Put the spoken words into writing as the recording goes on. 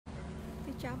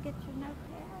y'all get your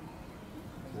notepad?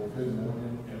 Well, good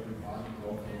morning, everybody.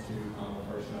 Welcome to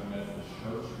First United Methodist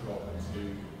Church. Welcome to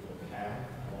the PAC.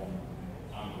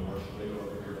 I'm the worship leader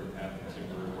over here at the PAC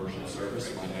Contemporary Worship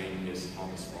Service. My name is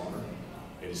Thomas Bonner.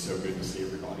 It is so good to see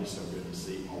everybody. So good to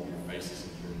see all your faces in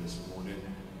here this morning.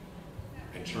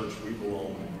 And church, we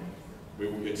will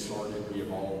get started. We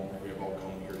have all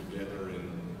come here together,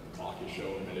 and the clock is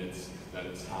showing that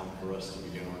it's time for us to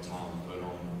begin our time. But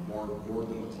more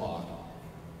than the clock,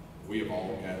 we have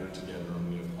all gathered together,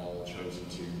 and we have all chosen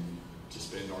to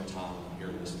spend our time here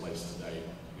in this place today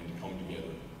and to come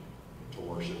together to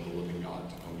worship the living God,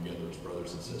 to come together as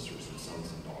brothers and sisters and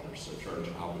sons and daughters. So church,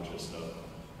 I would just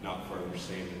not further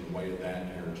stand in the way of that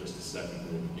here in just a second.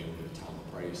 We'll begin with a time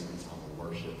of praise and a time of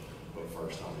worship. But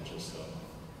first, I would just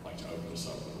like to open us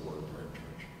up with a word of prayer,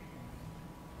 church.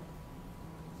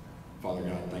 Father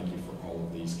God, thank you for all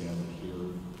of these gathered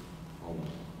here.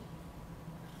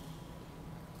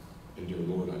 And dear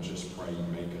Lord, I just pray you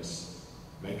make us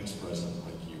present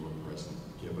like you are present.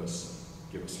 Give us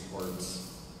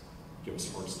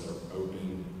hearts that are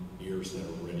open, ears that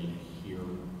are ready to hear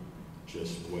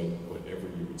just whatever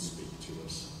you would speak to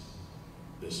us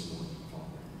this morning,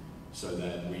 Father, so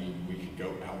that we could go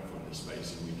out from this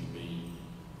space and we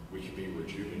could be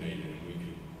rejuvenated, and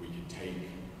we could take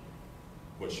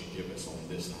what you give us on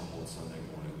this time on Sunday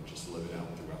morning and just live it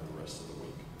out throughout the rest of the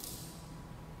week.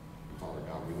 And Father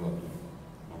God, we love you.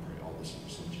 I pray all this in your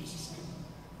Son Jesus' name.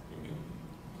 Amen.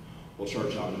 Well,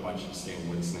 church, I would invite you to stand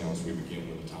with us now as we begin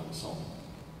with a time of song.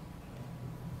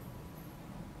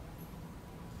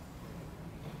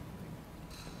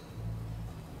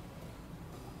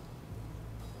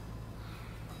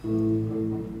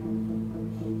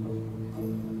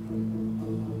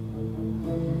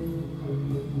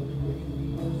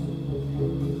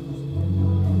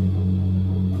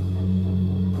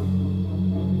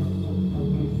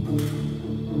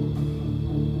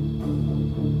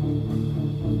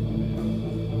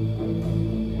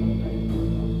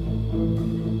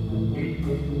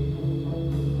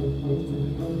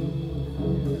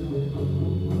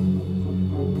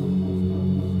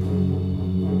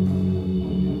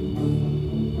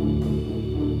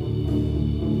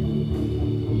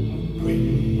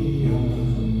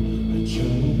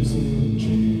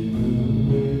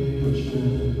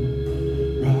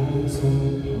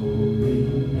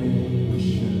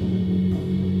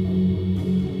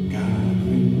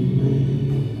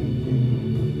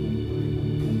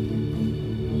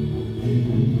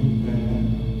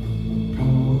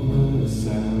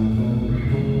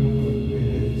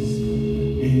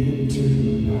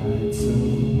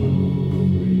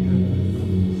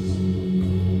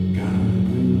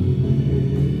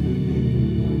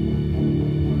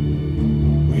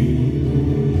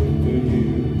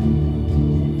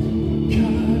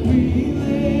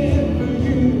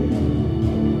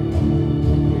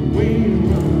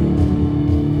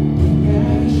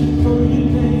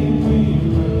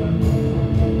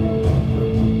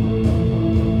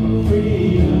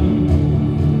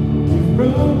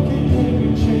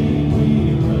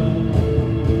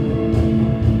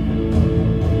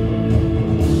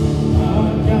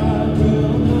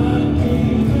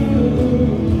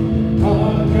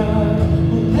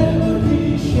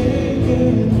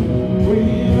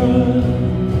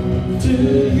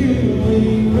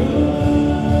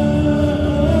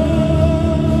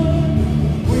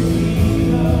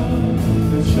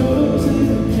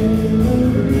 Chosen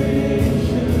generation,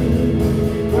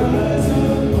 rise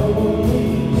up,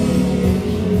 holy.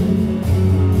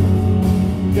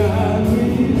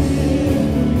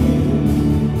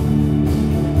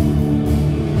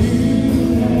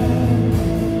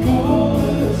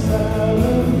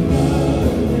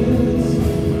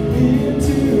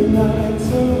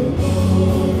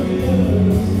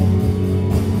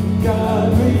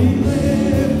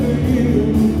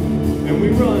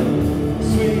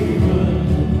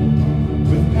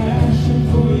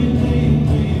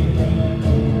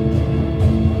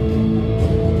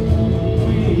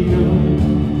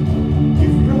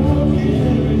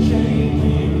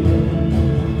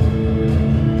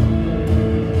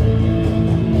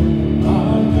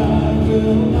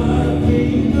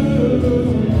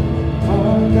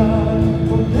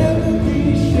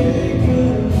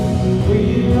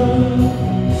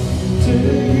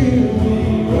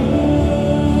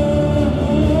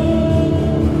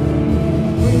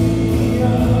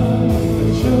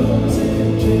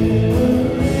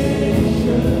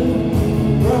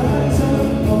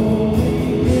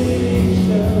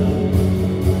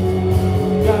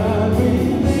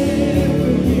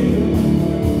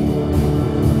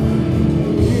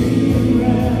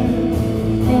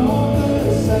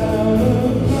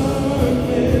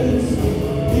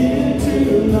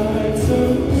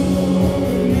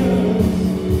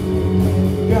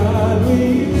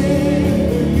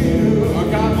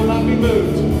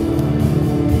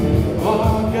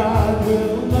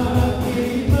 will not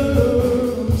be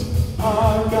moved.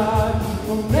 Our God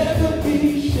will never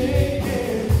be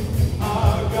shaken.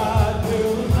 Our God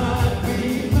will not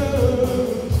be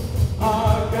moved.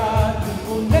 Our God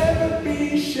will never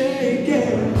be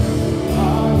shaken.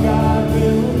 Our God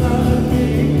will not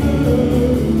be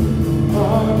moved.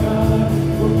 Our God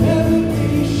will never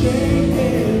be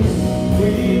shaken.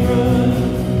 We run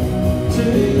to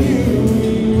you. We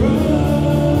run.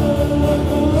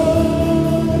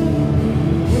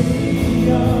 We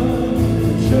are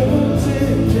the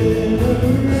chosen generation.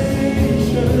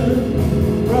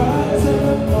 Rise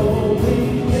up, holy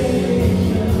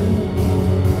nation.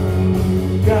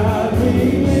 God, we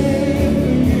live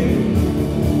for you.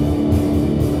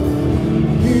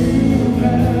 You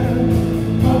have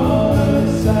called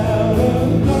us out of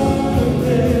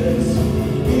darkness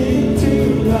into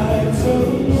light so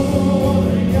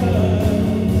glorious.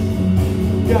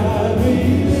 God, we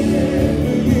live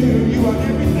for you. You are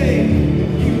everything.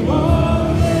 You are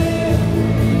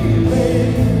everything.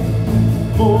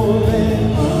 More than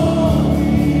all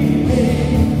we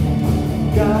need.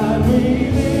 God, we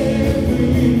live for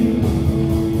you.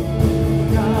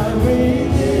 God, we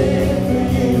live for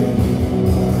you.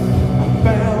 I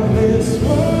found this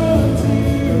world to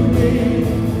be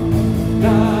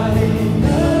not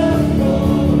enough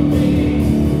for me.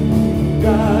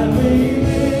 God, we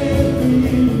live for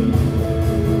you.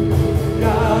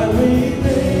 God, we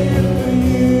live for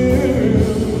you.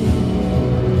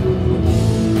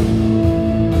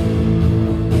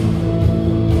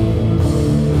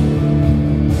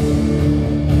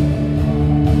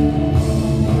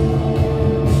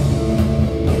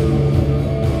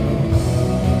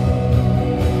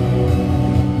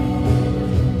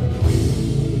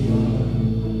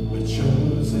 A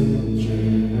chosen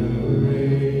generation,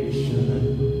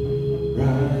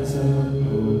 rise up,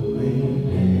 holy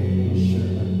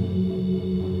nation.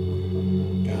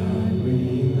 God, we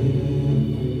live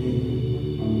for you.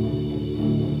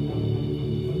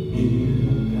 You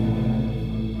have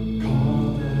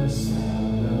called us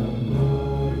out of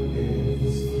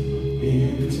darkness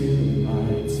into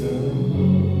light so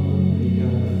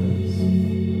glorious.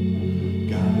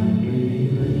 God, we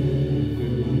live for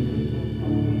you.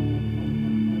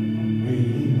 We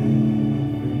live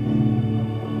for you.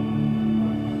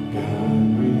 God,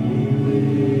 we live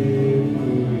for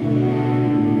you.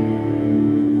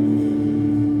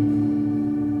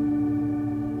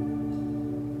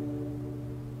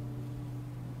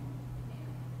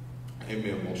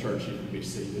 Amen. Well, church, you can be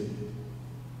seated.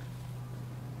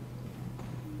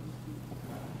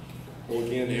 Well,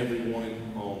 again, everyone,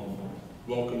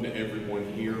 welcome to everyone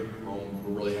here.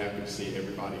 We're really happy to see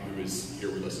everybody who is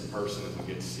here with us in person, and we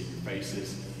get to see your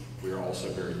faces. We are also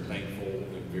very thankful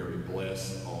and very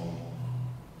blessed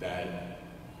that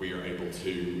we are able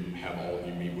to have all of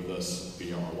you meet with us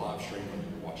via our live stream, whether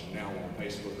you're watching now on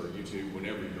Facebook or YouTube,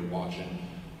 whenever you're watching.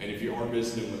 And if you are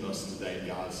visiting with us today,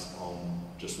 guys,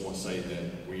 just want to say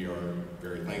that we are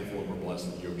very thankful and we're blessed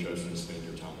that you have chosen to spend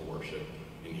your time of worship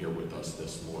in here with us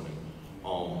this morning.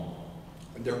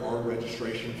 There are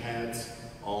registration pads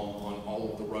on all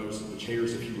of the rows of the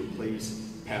chairs. If you would please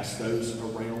pass those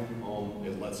around.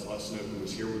 It lets us know who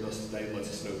is here with us today. It lets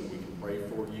us know that we can pray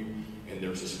for you. And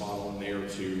there's a spot on there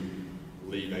to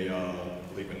leave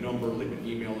a number, leave an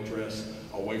email address,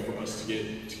 a way for us to get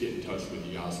in touch with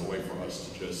you guys, a way for us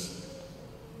to just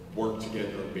work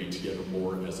together and be together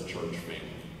more as a church family.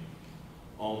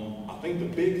 I think the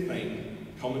big thing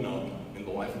coming up in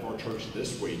the life of our church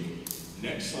this week,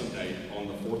 next Sunday on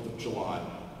the 4th of July,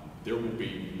 there will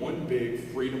be one big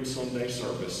Freedom Sunday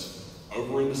service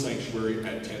over in the sanctuary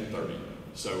at 10:30.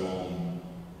 So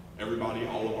everybody,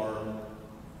 all of our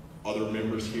other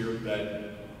members here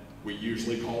that we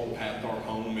usually call Path our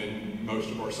home, and most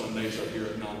of our Sundays are here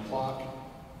at 9 o'clock.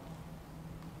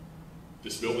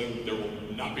 This building, there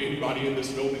will not be anybody in this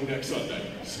building next Sunday.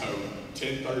 So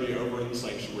 10:30 over in the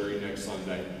sanctuary next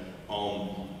Sunday.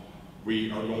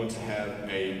 We are going to have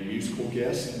a musical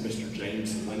guest, Mr.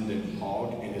 James Linden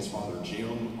Hogg and his father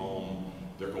Jim.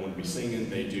 They're going to be singing.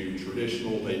 They do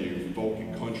traditional, they do folk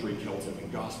and country, Celtic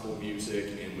and gospel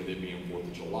music, and with it being 4th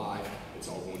of July, it's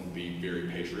all going to be very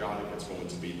patriotic. It's going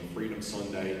to be the Freedom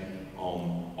Sunday.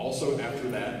 Also after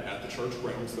that, at the church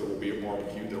grounds, there will be a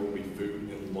barbecue, there will be food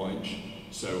and lunch.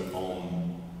 So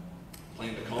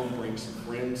plan to come, bring some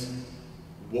friends.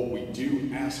 What we do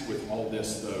ask with all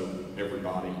this, though,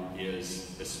 everybody,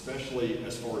 is, especially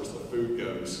as far as the food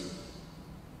goes,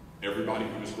 everybody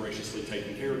who is graciously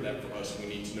taking care of that for us, we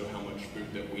need to know how much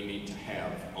food that we need to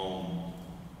have.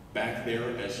 Back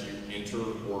there, as you enter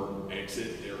or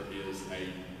exit, there is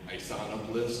a a sign-up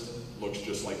list. Looks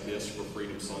just like this for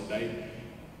Freedom Sunday.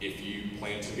 If you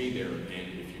plan to be there,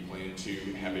 and if you plan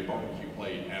to have a barbecue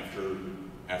plate after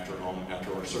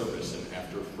our service and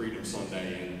after Freedom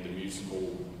Sunday and the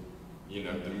musical,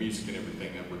 the music and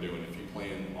everything that we're doing, if you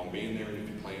plan on being there and if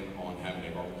you plan on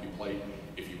having a barbecue plate,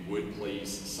 if you would please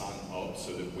sign up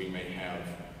so that we may have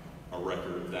a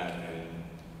record of that and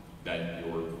that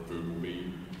your food will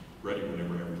be ready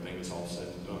whenever everything is all said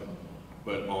and done.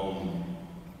 But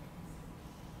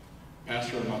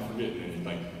Pastor, am I forgetting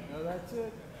anything? No, that's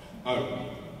it. Oh,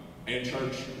 and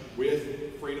church,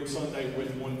 with Freedom Sunday,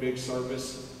 with one big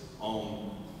service,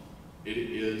 it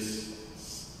is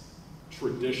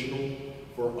traditional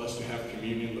for us to have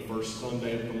communion the first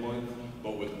Sunday of the month,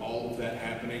 but with all of that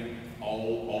happening,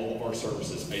 all of our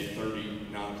services, 8:30,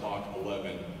 9 o'clock,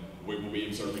 11, we will be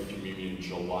observing communion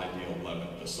July the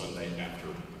 11th, the Sunday after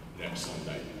next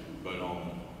Sunday. But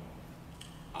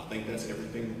I think that's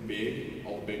everything big,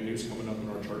 all the big news coming up in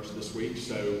our church this week.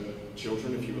 So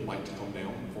children, if you would like to come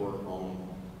down for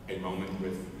a moment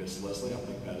with Miss Leslie, I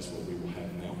think that is what we will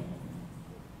have now.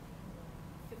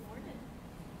 Good morning.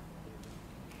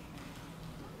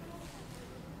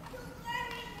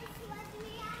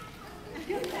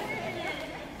 Good morning.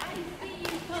 I see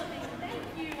you coming. Thank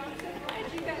you. I'm so glad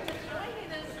you got to join me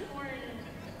this morning.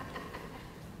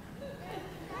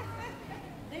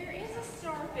 There is a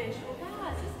starfish. Well,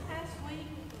 guys, this past week,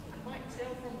 you might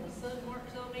tell from the sun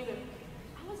marks on me, but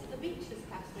I was at the beach this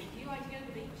past week. Do you like to go to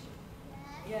the beach?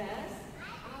 Yes. I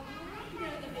love to go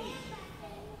to the beach.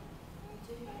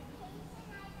 Do you?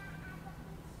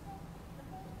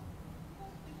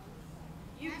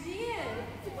 You did.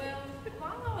 Well,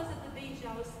 while I was at the beach,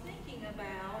 I was thinking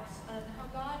about how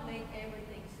God made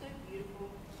everything so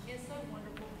beautiful and so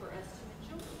wonderful for us to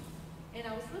enjoy. And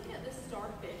I was looking at this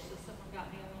starfish that someone got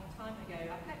me a long time ago.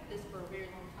 I've had this for a very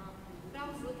long time, but I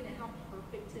was looking at how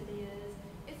perfect it is.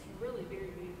 It's really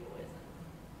very beautiful, isn't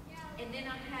it? And then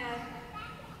I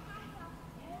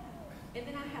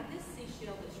have this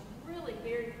seashell that's really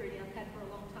very pretty. I've had for a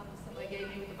long time, that somebody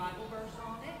gave me with a Bible verse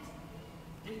on it.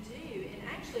 We do, and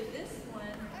actually this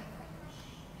one,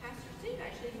 Pastor Steve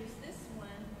actually used this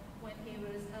one when he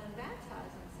was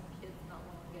baptizing some kids not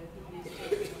long ago. He used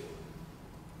this one.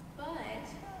 But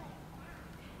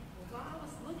while I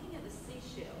was looking at the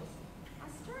seashells, I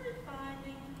started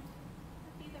finding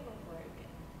maybe they were broken.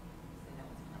 See, that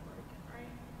one's kind of broken,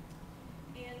 right?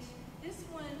 And this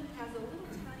one has a little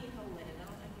tiny hole in it. I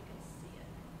don't know if you can see it.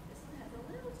 This one has a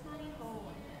little tiny hole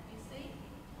in it. You see?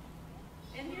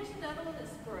 And here's another one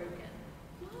that's broken.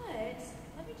 But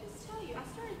let me just tell you, I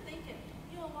started thinking,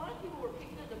 a lot of people were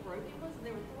picking up the broken ones and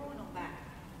they were throwing them back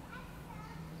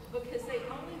because they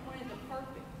only wanted the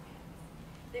perfect.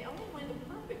 They only wanted the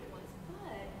perfect ones.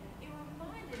 But it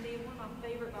reminded me of one of my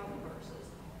favorite Bible verses.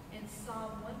 In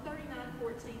Psalm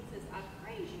 139:14 says, "I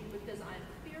praise you because I am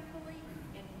fearfully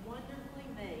and wonderfully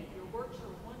made. Your works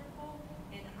are wonderful,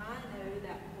 and I know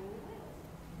that full well."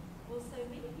 Well, so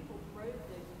many people throw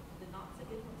the not so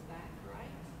good ones back,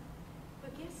 right?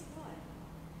 But guess what?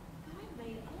 God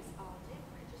made us all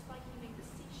different, just like He made the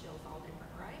seashells all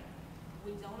different, right?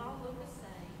 We don't all look the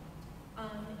same.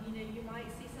 You might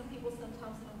see some people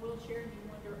sometimes in a wheelchair and you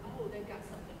wonder, oh, they've got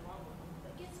something wrong with them.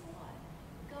 But guess what?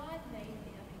 God made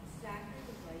them exactly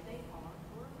the way they are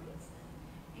for a reason.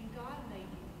 And God made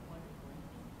you wonderfully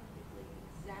and perfectly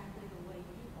exactly the way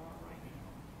you are right now.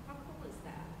 How cool is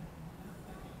that?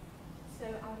 So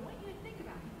I want you to think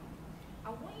about Him.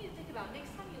 I want you to think about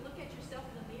next time you look at yourself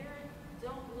in the mirror,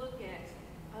 don't look at,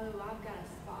 oh, I've got a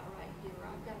spot right here, or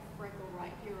I've got a freckle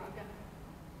right here, or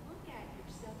look at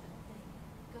yourself and think,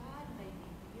 God made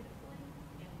me beautifully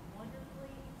and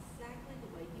wonderfully exactly the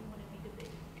way He wanted me to be.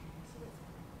 So let's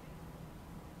pray.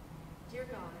 Dear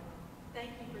God,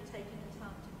 thank you for taking the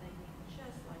time to make me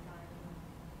just like I am.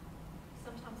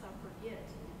 Sometimes I forget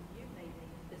you made me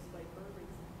this way for a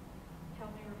reason.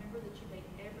 Help me remember that you made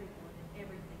everyone and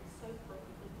everything so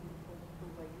perfectly beautiful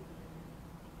the way you did.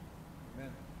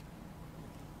 Amen.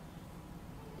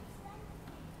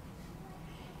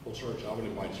 Well, church, I would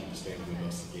invite you to stand with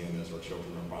us again as our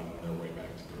children are finding their way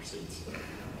back to their seats.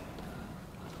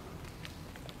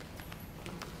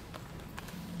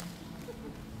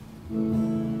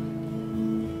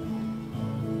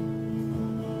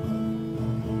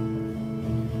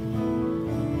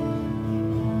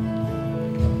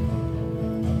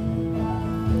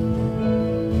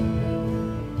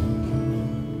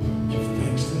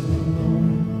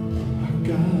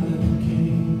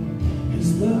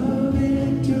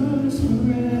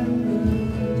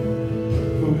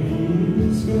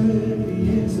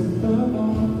 Above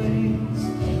all things,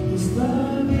 His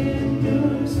love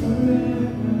endures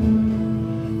forever.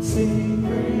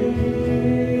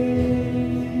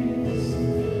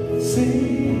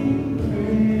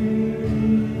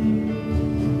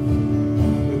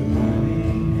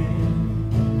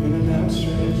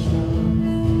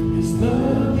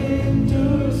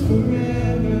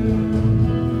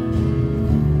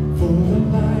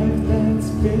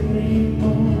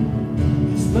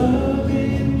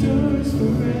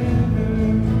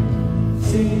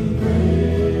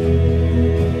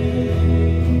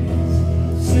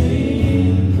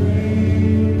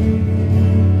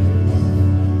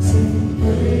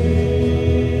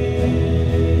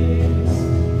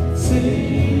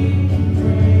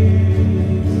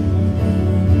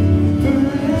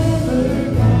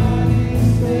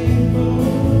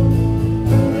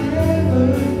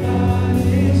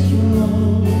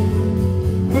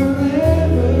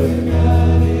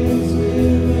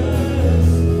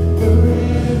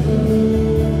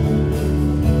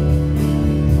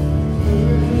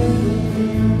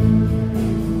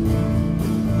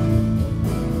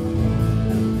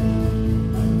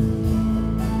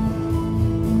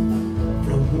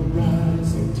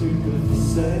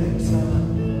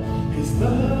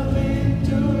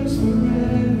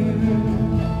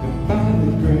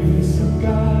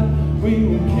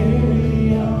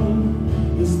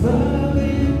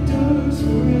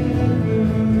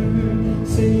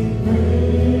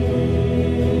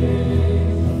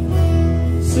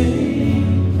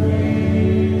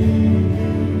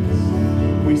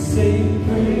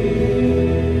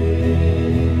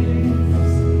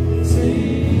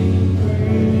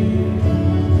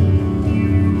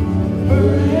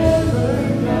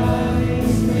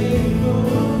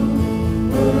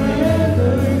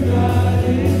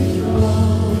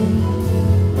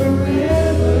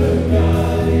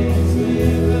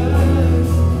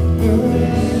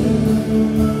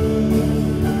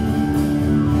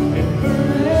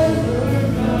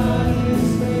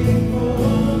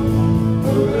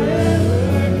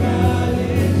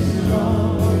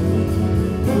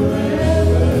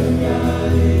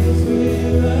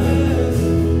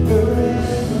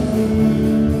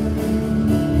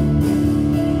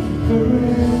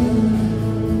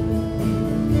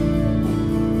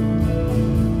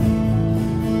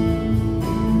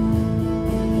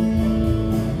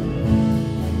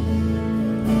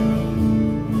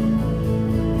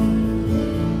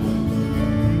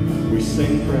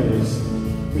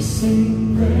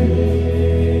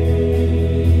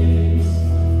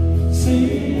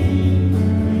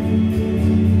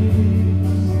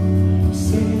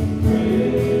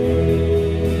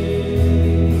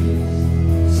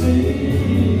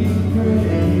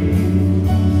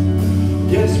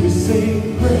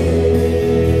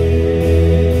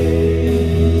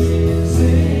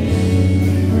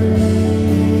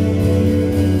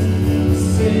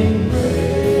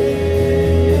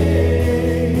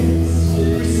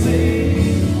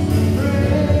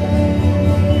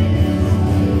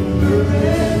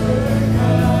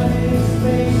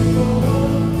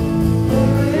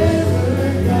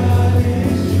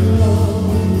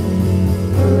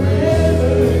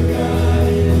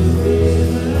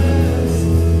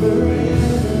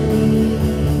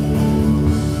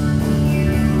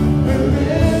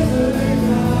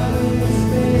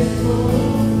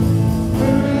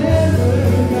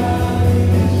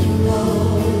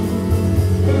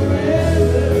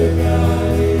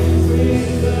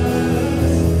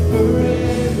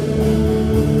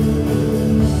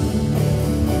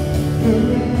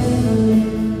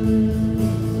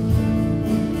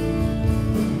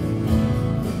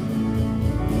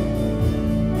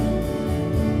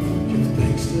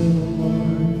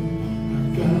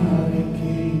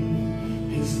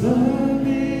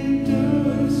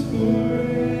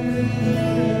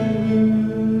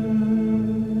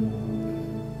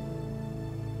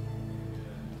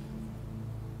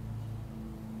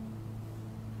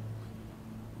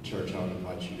 Church, I would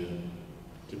invite you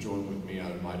to join with me. I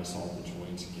invite us all to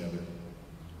join together,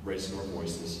 raising our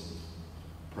voices,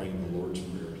 praying the Lord's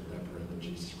Prayer, that prayer that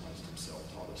Jesus Christ himself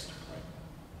taught us to pray.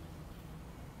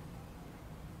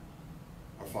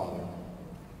 Our Father,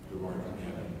 who art in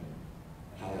heaven,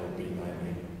 hallowed be thy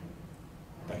name.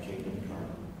 Thy kingdom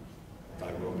come,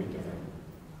 thy will be done,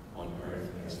 on earth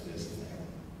as it is in heaven.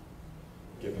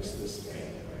 Give us this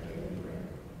day our daily bread,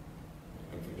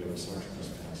 and forgive us our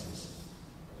trespasses,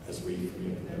 as we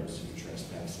forgive those who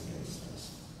trespass against us.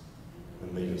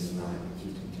 And lead us not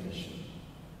into temptation,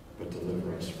 but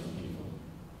deliver us from evil.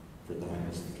 For thine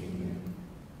is the kingdom,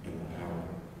 and the power,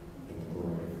 and the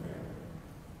glory forever.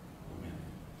 Amen.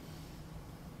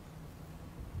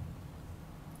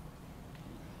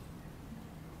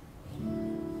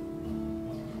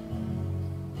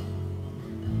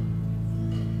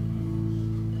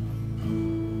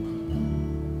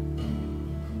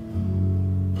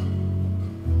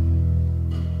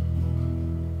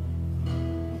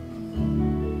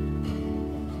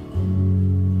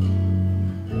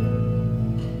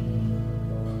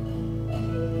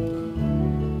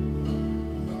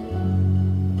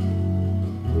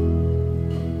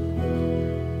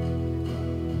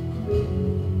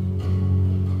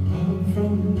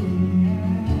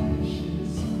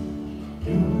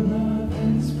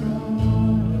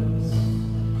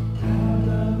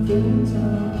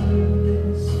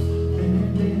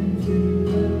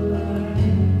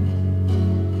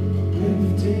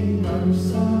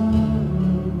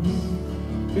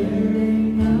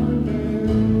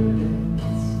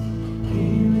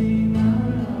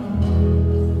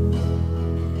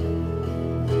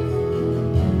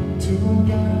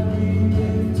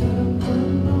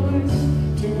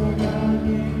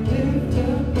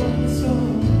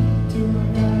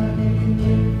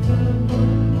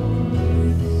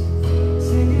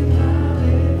 Singing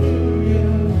hallelujah.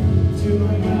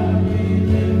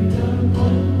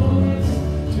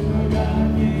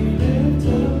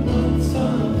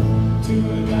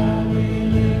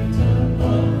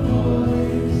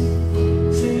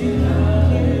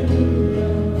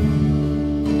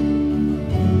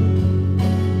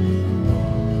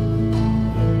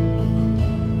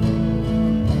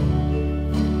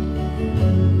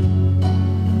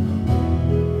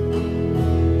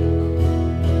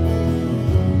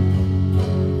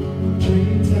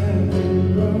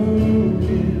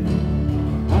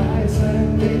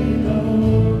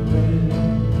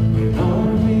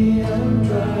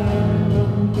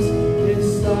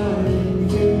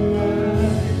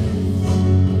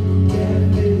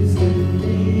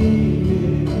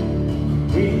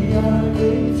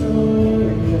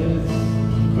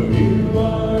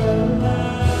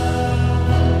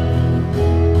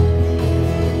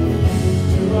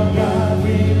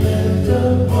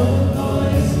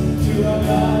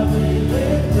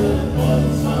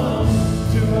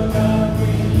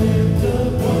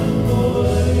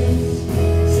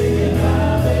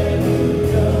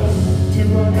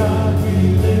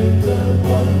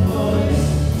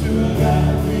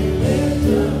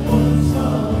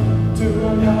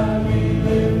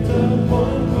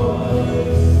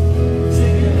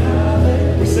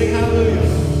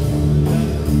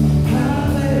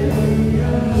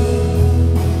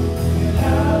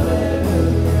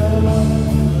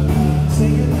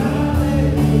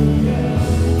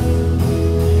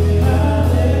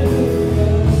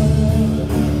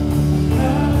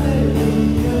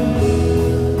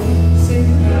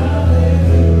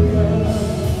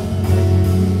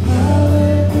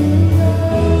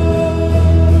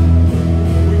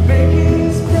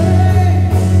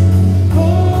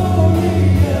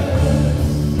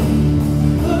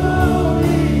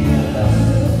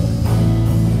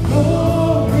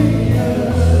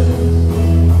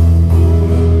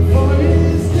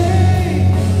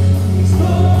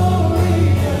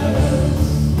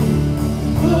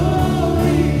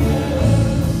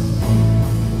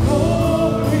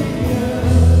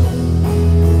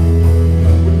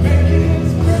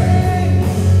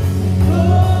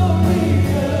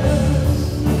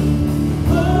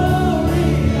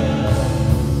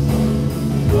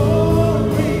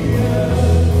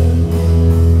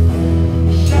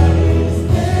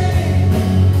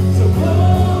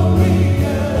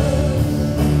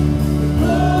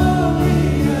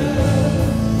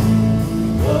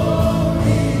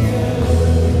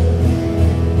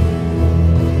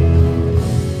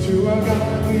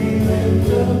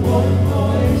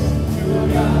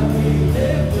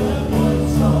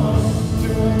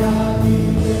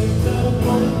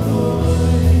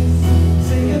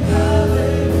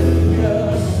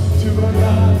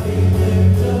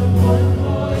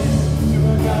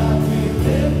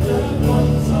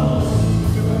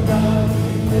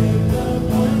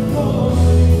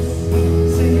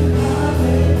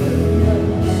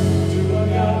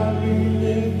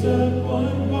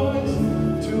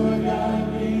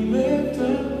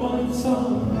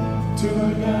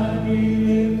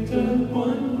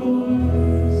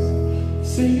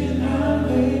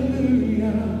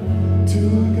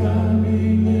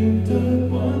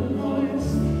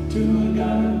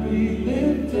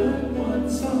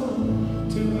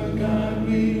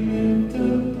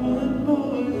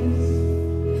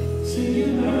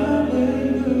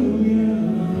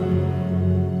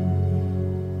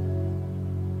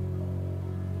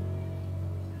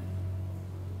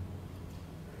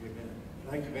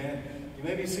 Thank you, man. You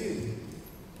may be seated.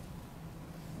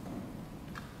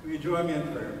 Will you join me in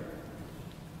prayer?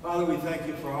 Father, we thank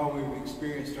you for all we've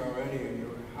experienced already in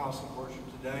your house of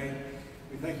worship today.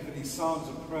 We thank you for these songs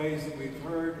of praise that we've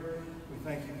heard. We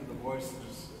thank you for the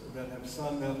voices that have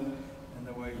sung them and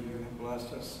the way you have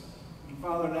blessed us. And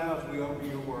Father, now as we open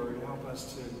your word, help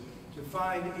us to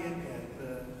find in it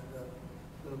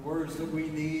the words that we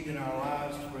need in our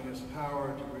lives to bring us power,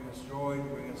 to bring us joy, to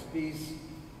bring us peace.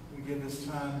 We give this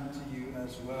time to you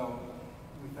as well.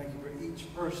 We thank you for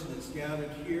each person that's gathered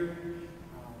here,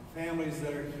 families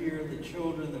that are here, the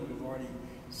children that we've already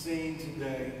seen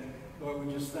today. Lord,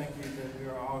 we just thank you that we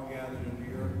are all gathered in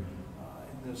here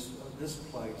in this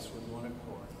place with one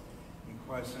accord. In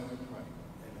Christ's name we pray.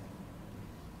 Amen.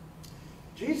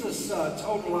 Jesus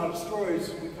told a lot of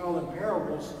stories. We call them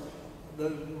parables.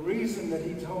 The reason that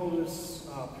he told us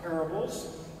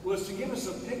parables was to give us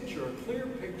a picture, a clear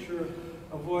picture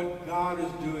of what God is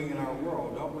doing in our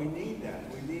world. Don't we need that?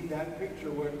 We need that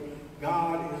picture, what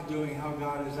God is doing, how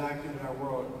God is acting in our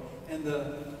world. And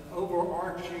the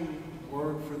overarching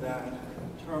word for that,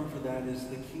 term for that, is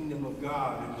the kingdom of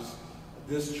God. It is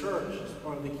this church is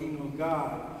part of the kingdom of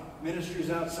God. Ministries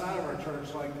outside of our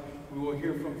church, like we will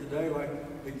hear from today,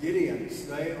 like the Gideons,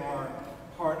 they are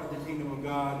part of the kingdom of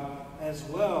God as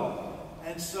well.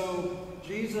 And so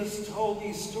Jesus told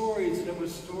these stories, and it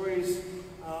was stories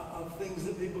of things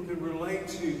that people could relate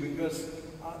to, because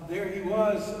there he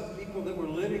was, people that were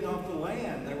living off the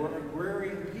land. They were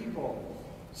agrarian people.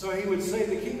 So he would say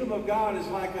the kingdom of God is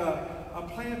like a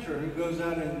planter who goes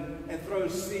out and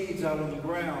throws seeds out on the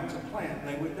ground to plant.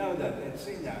 They would know that. They'd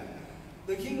seen that.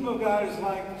 The kingdom of God is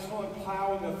like someone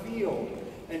plowing a field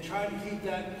and trying to keep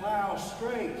that plow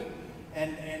straight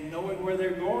and knowing where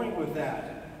they're going with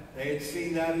that. They had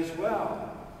seen that as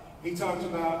well. He talked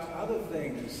about other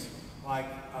things like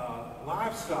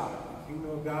livestock. The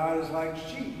kingdom of God is like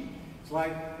sheep. It's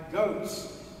like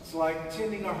goats. It's like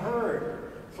tending a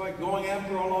herd. It's like going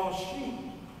after a lost sheep.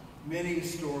 Many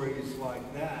stories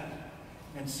like that.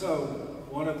 And so,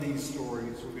 one of these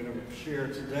stories we're going to share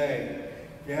today.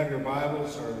 If you have your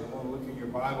Bibles or you want to look at your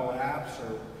Bible apps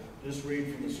or just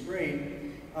read from the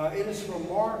screen, it is from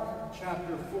Mark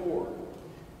chapter 4,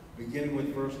 beginning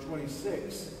with verse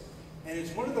 26. And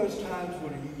it's one of those times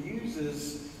when he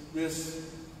uses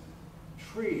this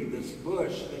tree, this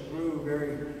bush that grew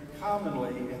very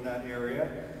commonly in that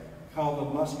area, called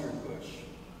the mustard bush.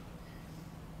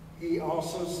 He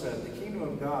also said, the kingdom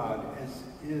of God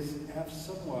is if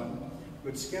someone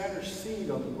would scatter seed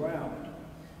on the ground.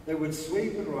 They would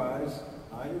sleep and rise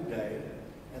night and day,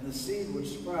 and the seed would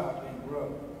sprout and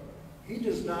grow. He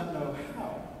does not know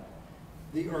how.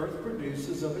 The earth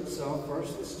produces of itself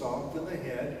first the stalk, then the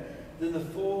head, then the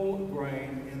full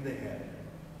grain in the head.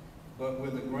 But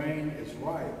when the grain is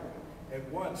ripe, at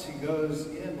once he goes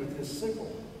in with his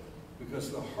sickle, because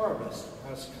the harvest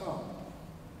has come.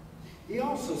 He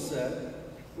also said,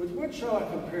 with what shall I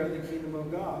compare the kingdom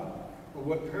of God? Or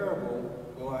what parable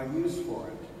will I use for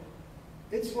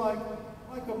it? It's like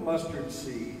a mustard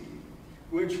seed,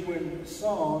 which when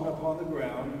sown upon the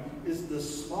ground is the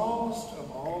smallest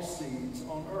of all seeds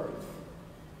on earth.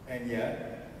 And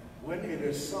yet, when it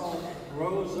is sown, it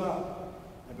grows up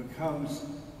and becomes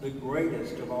the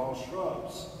greatest of all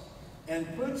shrubs,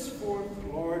 and puts forth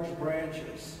large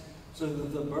branches, so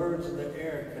that the birds of the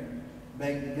air can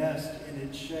make nest in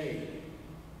its shade.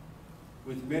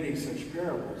 With many such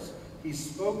parables, he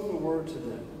spoke the word to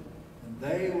them, and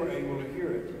they were able to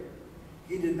hear it.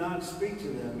 He did not speak to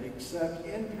them except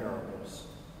in parables,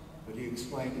 but he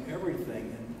explained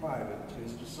everything in private to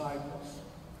his disciples.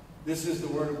 This is the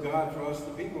word of God for us,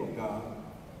 the people of God.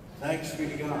 Thanks be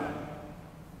to God.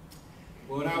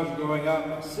 Well, when I was growing up,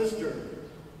 my sister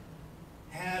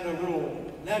had a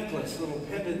little necklace, a little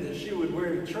pendant that she would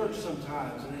wear to church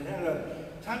sometimes, and it had a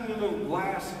tiny little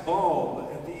glass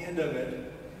bulb at the end of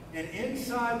it. And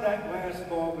inside that glass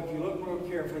bulb, if you look real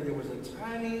carefully, there was a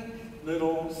tiny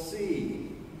little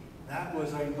seed. That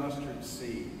was a mustard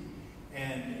seed.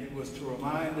 And it was to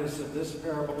remind us of this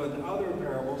parable and other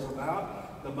parables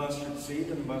about the mustard seed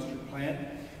and the mustard plant.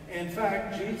 In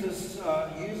fact, Jesus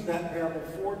used that parable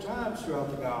 4 times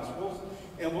throughout the Gospels.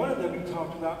 And one of them he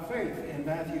talked about faith. In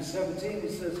Matthew 17, he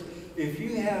says, if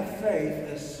you have faith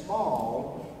as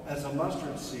small as a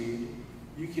mustard seed,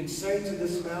 you can say to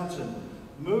this mountain,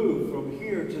 move from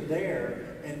here to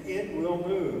there, and it will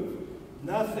move.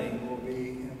 Nothing will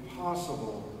be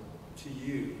impossible to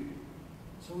you.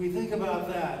 So we think about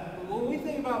that. But when we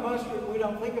think about mustard, we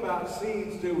don't think about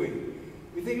seeds, do we?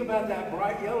 We think about that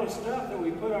bright yellow stuff that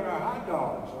we put on our hot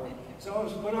dogs, or some of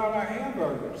us put on our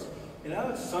hamburgers. You know,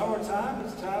 it's summertime,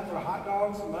 it's time for hot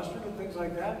dogs and mustard and things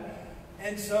like that.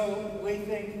 And so we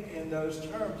think in those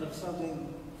terms of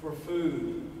something for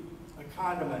food, a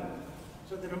condiment,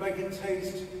 something to make it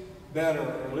taste better,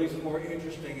 or at least more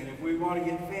interesting. And if we want to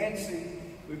get fancy,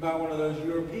 we buy one of those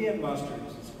European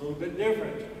mustards. It's a little bit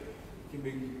different. It can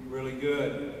be really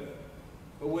good.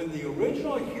 But when the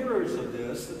original hearers of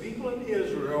this, the people in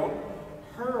Israel,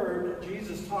 heard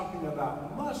Jesus talking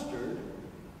about mustard,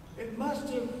 it must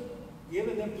have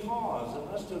given them pause.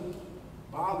 It must have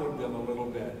bothered them a little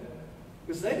bit.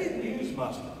 Because they didn't use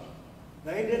mustard.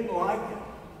 They didn't like it.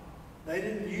 They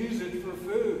didn't use it for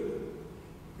food.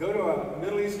 Go to a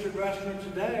Middle Eastern restaurant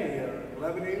today, or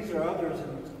Lebanese or others,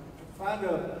 and find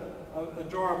a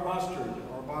jar of mustard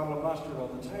or a bottle of mustard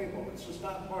on the table. It's just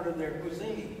not part of their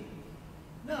cuisine.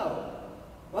 No.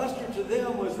 Mustard to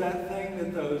them was that thing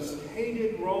that those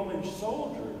hated Roman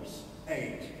soldiers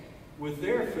ate with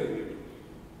their food.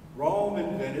 Rome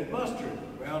invented mustard,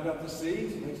 ground up the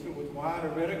seeds, mixed it with wine or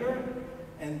vinegar,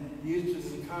 and used it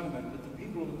as a condiment. But the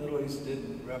people of the Middle East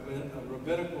didn't.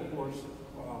 Rabbinical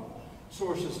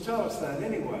sources tell us that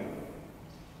anyway.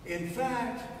 In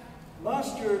fact,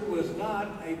 mustard was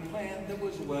not a plant that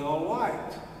was well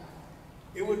liked.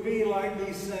 It would be like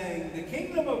me saying, the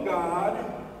kingdom of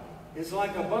God is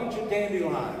like a bunch of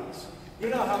dandelions. You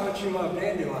know how much you love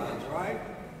dandelions, right?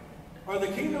 Or the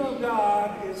kingdom of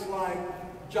God is like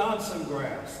Johnson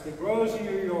grass that grows in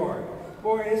your yard.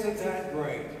 Boy, isn't that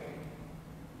great?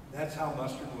 That's how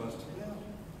mustard was to them.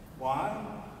 Why?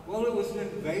 Well, it was an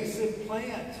invasive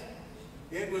plant.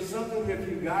 It was something that if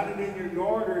you got it in your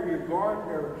yard or your garden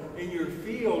or in your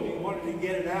field, you wanted to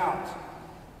get it out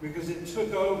because it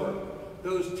took over.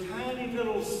 Those tiny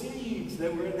little seeds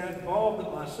that were in that bulb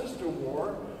that my sister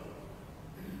wore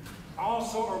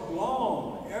also are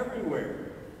blown everywhere.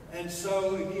 And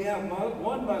so if you have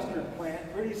one mustard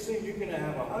plant, pretty soon you're going to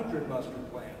have 100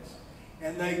 mustard plants.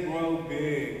 And they grow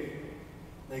big.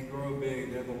 They grow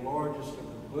big. They're the largest of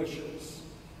the bushes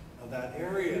of that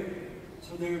area.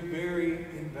 So they're very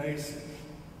invasive.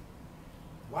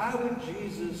 Why would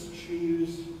Jesus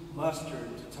choose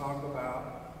mustard to talk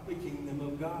about the kingdom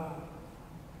of God?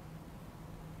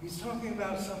 He's talking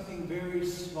about something very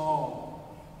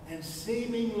small and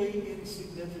seemingly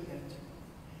insignificant.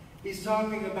 He's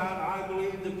talking about, I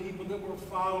believe, the people that were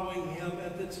following him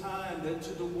at the time that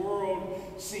to the world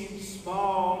seemed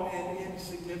small and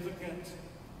insignificant.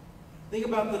 Think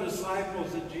about the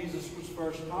disciples that Jesus was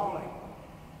first calling.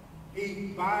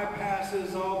 He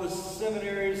bypasses all the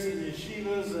seminaries and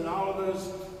yeshivas and all of those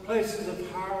places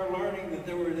of higher learning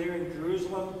that were there in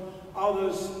Jerusalem. All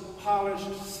those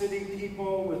polished city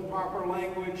people with proper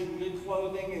language and good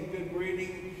clothing and good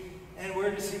breeding. And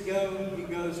where does he go? He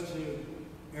goes to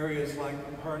areas like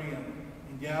Capernaum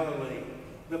in Galilee,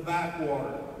 the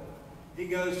backwater. He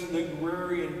goes to the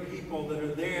agrarian people that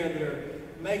are there that are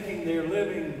making their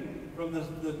living from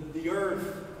the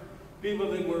earth.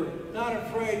 People that were not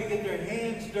afraid to get their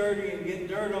hands dirty and get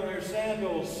dirt on their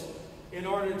sandals in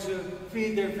order to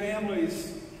feed their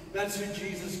families. That's who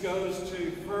Jesus goes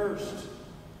to first.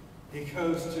 He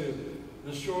goes to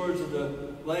the shores of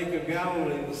the Lake of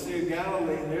Galilee, the Sea of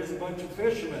Galilee, and there's a bunch of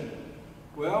fishermen.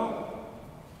 Well,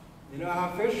 you know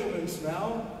how fishermen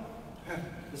smell?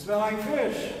 They smell like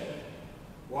fish.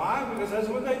 Why? Because that's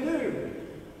what they do.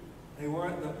 They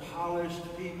weren't the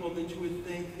polished people that you would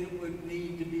think that would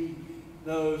need to be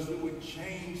those that would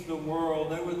change the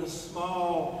world. They were the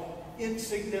small,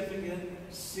 insignificant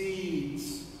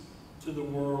seeds to the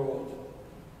world.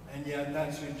 And yet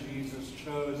that's who Jesus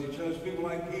chose. He chose people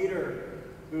like Peter,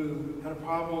 who had a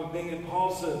problem with being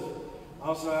impulsive,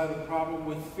 also had a problem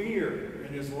with fear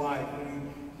in his life when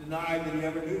he denied that he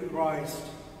ever knew Christ.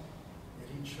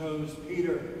 And he chose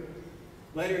Peter.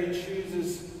 Later he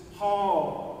chooses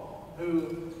Paul,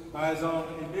 who by his own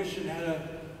admission had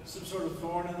some sort of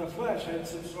thorn in the flesh, had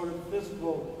some sort of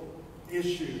physical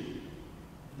issue.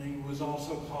 And he was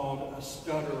also called a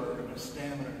stutterer and a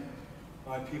stammerer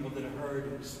by people that heard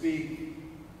him speak.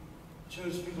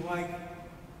 Chose people like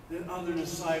the other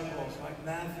disciples, like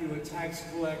Matthew, a tax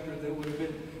collector that would have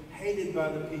been hated by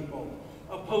the people.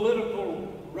 A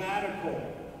political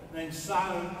radical named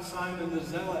Simon the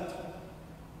Zealot.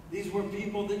 These were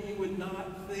people that you would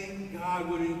not think God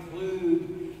would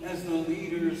include as the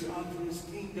leaders of his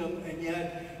kingdom, and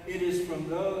yet it is from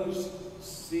those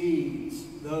seeds,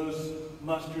 those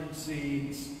mustard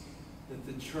seeds, that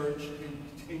the church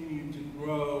continued to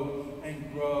grow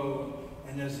and grow.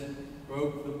 And as it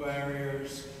broke the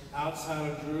barriers outside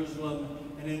of Jerusalem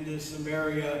and into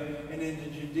Samaria and into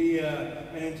Judea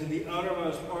and into the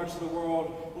uttermost parts of the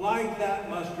world, like that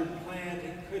mustard plant,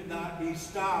 it could not be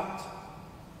stopped.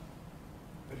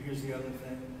 But here's the other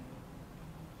thing.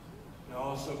 It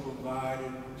also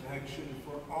provided protection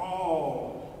for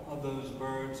all of those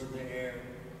birds of the air.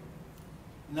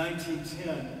 In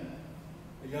 1910,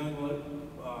 a young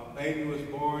baby was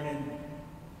born in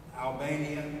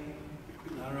Albania.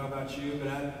 I don't know about you, but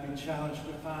I'd be challenged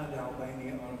to find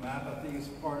Albania on a map. I think it's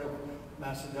part of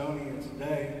Macedonia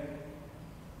today.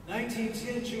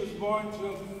 1910, she was born to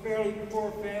a fairly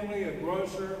poor family, a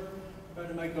grocer, trying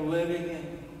to make a living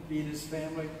and feed his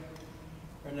family.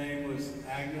 Her name was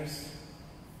Agnes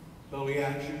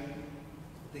Boliacu.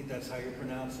 I think that's how you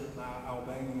pronounce it. My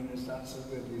Albanian is not so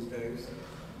good these days.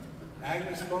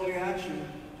 Agnes Boliacu.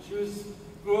 She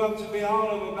grew up to be all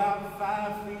of about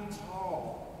 5 feet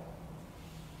tall.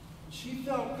 She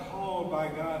felt called by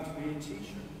God to be a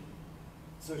teacher.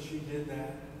 So she did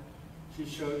that. She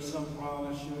showed some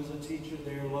promise. She was a teacher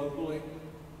there locally.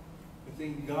 But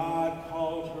then God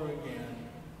called her again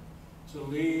to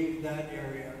leave that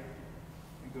area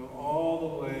and go all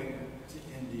the way to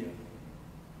India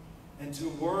and to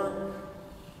work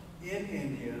in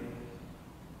India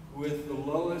with the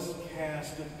lowest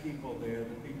caste of people there,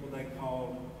 the people they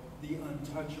called the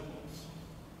untouchables.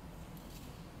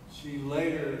 She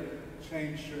later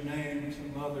changed her name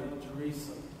to Mother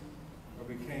Teresa, or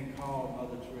became called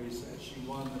Mother Teresa, as she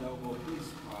won the Nobel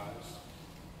Peace Prize.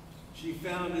 She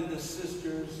founded the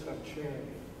Sisters of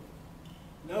Charity.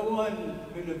 No one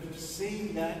could have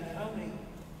seen that coming.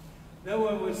 No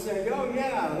one would say, oh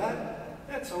yeah,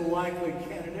 that's a likely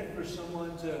candidate for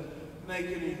someone to make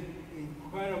an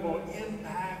incredible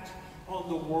impact on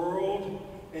the world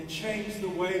and change the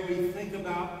way we think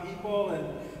about people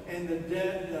and the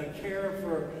dead, the care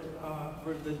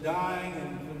for the dying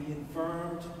and for the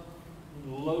infirmed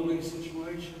in lowly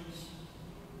situations.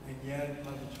 And yet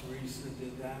Mother Teresa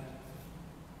did that.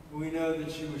 We know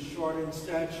that she was short in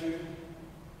stature.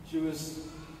 She was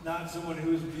not someone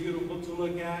who was beautiful to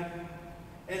look at.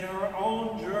 In her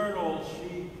own journal,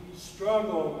 she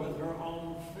struggled with her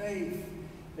own faith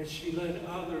as she led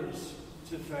others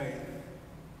to faith.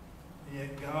 And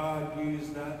yet God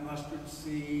used that mustard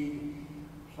seed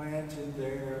planted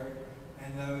there,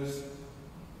 and the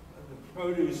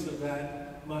produce of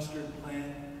that mustard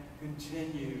plant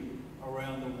continue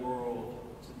around the world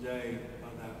today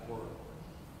by that work.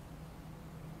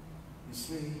 You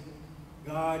see,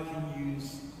 God can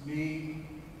use me.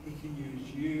 He can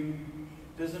use you.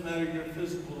 Doesn't matter your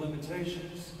physical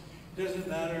limitations. Doesn't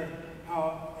matter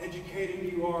how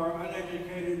educated you are,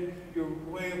 uneducated, your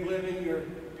way of living, your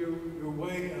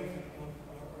way of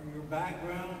or your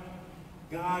background.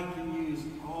 God can use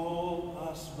all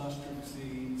us mustard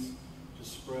seeds to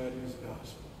spread his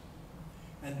gospel.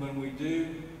 And when we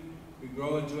do, we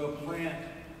grow into a plant.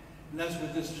 And that's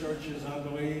what this church is, I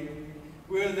believe.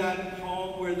 We're that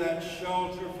home, we're that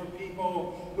shelter for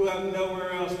people who have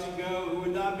nowhere else to go, who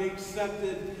would not be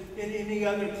accepted in any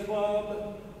other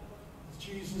club. As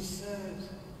Jesus says,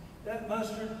 that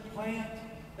mustard plant,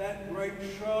 that great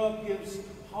shrub gives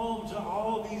home to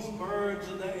all these birds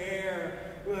in the air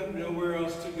who have nowhere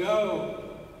else to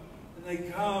go. And they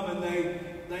come and they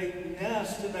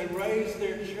nest and they raise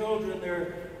their children,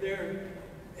 their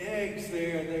eggs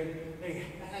there. They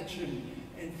hatch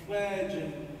and fledge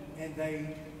and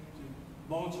they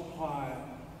multiply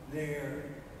there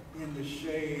in the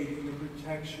shade, in the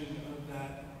protection of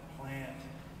that plant.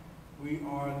 We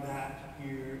are that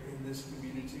here in this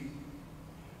community.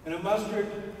 And a mustard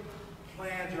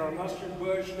plant or a mustard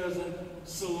bush doesn't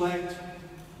select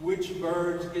which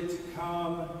birds get to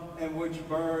come and which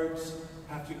birds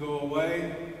have to go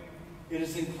away. It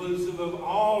is inclusive of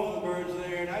all of the birds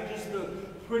there, not just the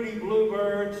pretty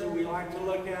bluebirds that we like to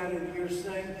look at and hear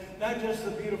sing, not just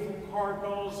the beautiful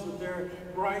cardinals with their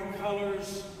bright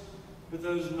colors, but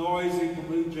those noisy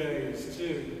blue jays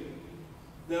too,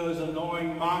 those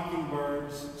annoying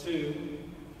mockingbirds too,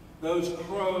 those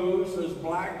crows, those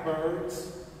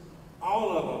blackbirds,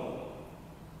 all of them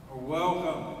are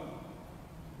welcome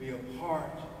to be a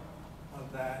part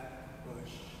of that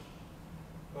bush.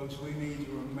 Folks, we need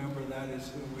to remember that is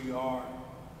who we are.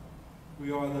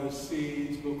 We are those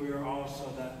seeds, but we are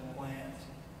also that plant.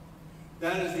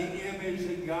 That is the image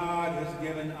that God has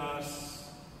given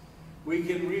us. We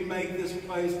can remake this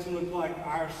place to look like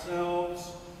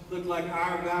ourselves, look like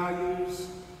our values,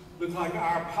 look like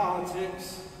our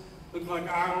politics, look like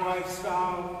our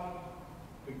lifestyle.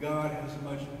 But God has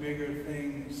much bigger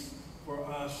things for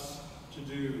us to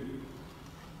do.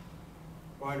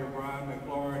 Writer Brian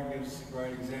McLaurin gives us a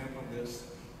great example of this.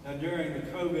 Now, during the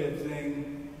COVID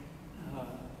thing,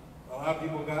 a lot of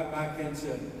people got back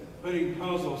into putting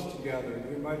puzzles together.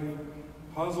 Everybody do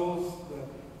puzzles,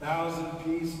 the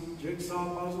 1,000-piece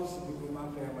jigsaw puzzles? Some people in my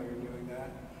family are doing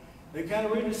that. They kind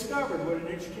of rediscovered what an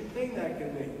interesting thing that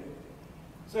could be.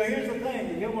 So here's the thing.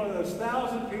 You get one of those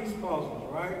 1,000-piece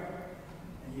puzzles, right?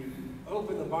 And you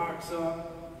open the box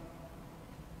up,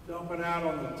 dump it out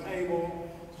on the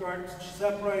table, start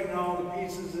separating all the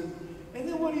pieces, and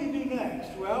then what do you do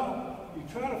next? Well, you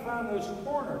try to find those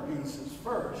corner pieces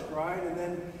first, right? And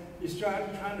then you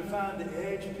start trying to find the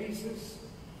edge pieces,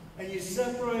 and you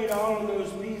separate all of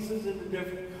those pieces into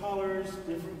different colors,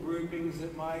 different groupings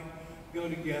that might go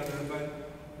together.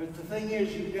 But the thing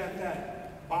is, you've got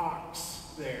that box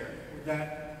there with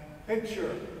that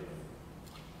picture.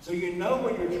 So you know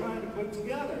what you're trying to put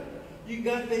together. You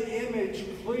got the image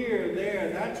clear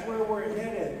there. That's where we're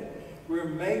headed. We're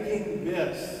making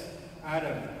this out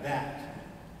of that.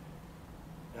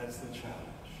 That's the challenge.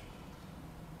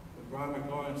 But Brian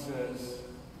McLaurin says,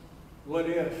 what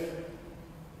if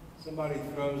somebody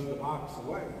throws the box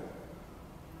away?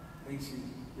 Thinks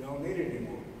you don't need it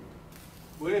anymore.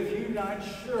 What if you're not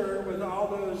sure with all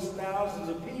those thousands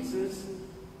of pieces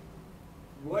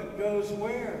what goes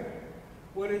where?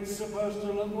 What it's supposed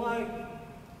to look like?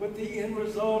 What the end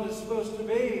result is supposed to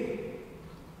be?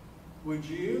 Would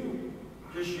you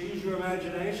just use your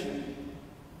imagination?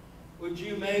 Would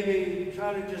you maybe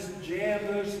try to just jam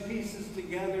those pieces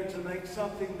together to make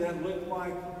something that looked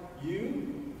like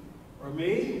you or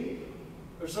me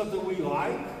or something we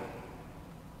like?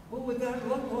 What would that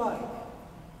look like?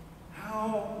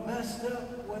 How messed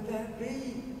up would that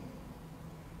be?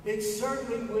 It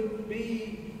certainly wouldn't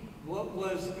be what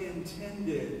was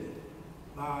intended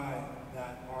by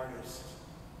that artist.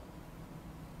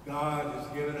 God has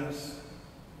given us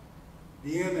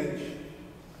the image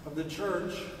of the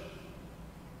church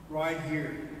right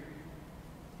here.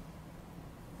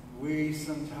 And we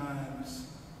sometimes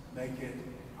make it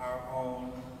our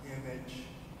own image,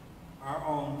 our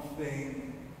own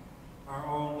thing, our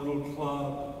own little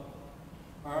club,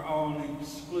 our own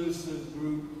exclusive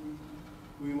group.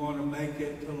 We want to make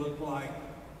it to look like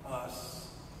us.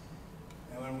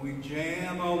 And when we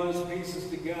jam all those pieces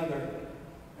together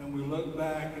and we look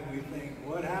back and we think,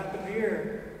 what happened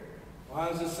here? Why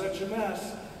is it such a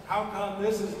mess? How come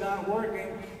this is not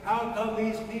working? How come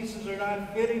these pieces are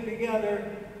not fitting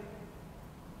together?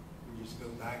 We just go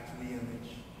back to the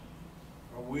image.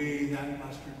 Are we that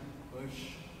mustard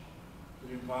bush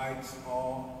that invites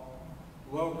all,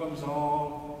 welcomes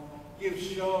all, gives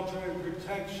shelter and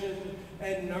protection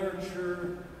and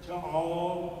nurture to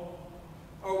all?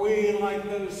 Are we like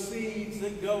those seeds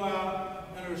that go out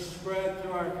and are spread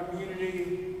through our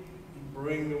community and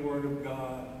bring the Word of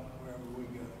God wherever we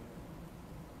go?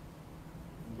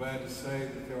 I'm glad to say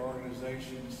that there are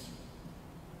organizations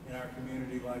in our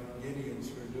community like Gideon's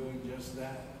who are doing just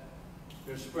that.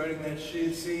 They're spreading that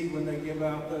seed when they give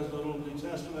out those little New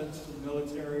Testaments to the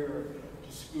military or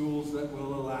to schools that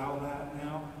will allow that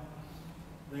now.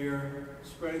 They are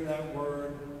spreading that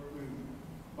word through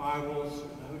Bibles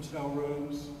and hotel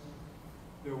rooms.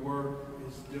 Their work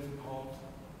is difficult,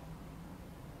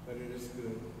 but it is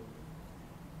good.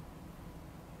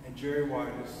 And Jerry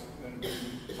White is going to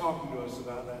be talking to us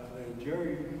about that today.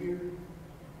 Jerry, are you here?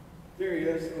 There he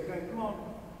is. Okay, come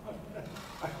on.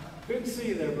 I couldn't see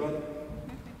you there, brother.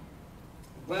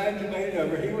 Glad you made it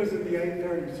over. He was in the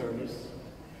 8:30 service.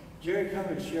 Jerry, come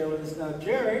and share with us now.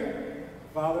 Jerry,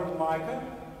 father of Micah,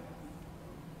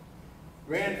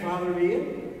 grandfather of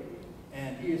Ian,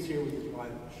 and he is here with his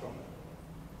wife, Charlotte.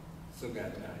 So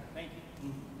glad tonight. Thank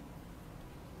you.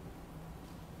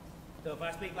 So if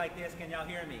I speak like this, can y'all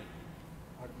hear me?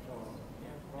 Microphone.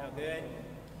 Y'all good?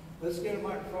 Let's get a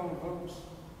microphone, folks.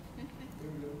 Here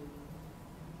we go.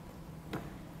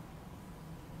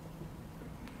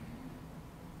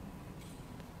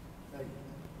 Thank you.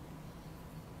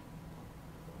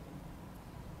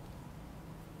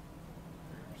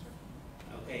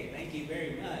 Okay, thank you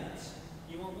very much.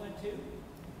 You want one too?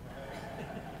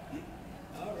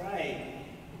 All right.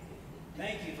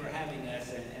 Thank you for having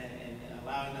us and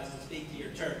allowing us to speak to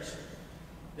your church.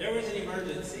 There was an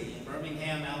emergency in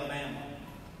Birmingham, Alabama.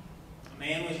 A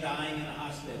man was dying in a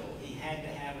hospital. He had to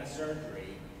have a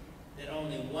surgery that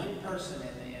only one person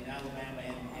in Alabama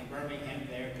and Birmingham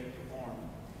there could perform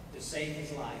to save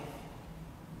his life.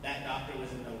 That doctor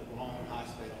was in the wrong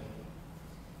hospital.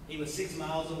 He was 6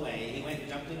 miles away. He went and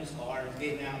jumped in his car, was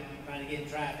getting out, trying to get in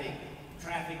traffic.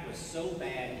 Traffic was so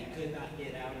bad he could not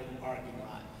get out of the parking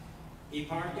lot. He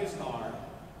parked his car,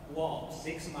 walked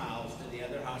 6 miles to the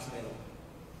other hospital,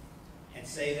 and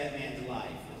saved that man's life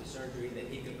with the surgery that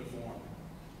he could perform.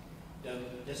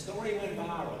 The story went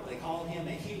viral. They called him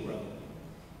a hero.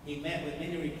 He met with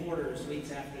many reporters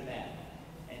weeks after that,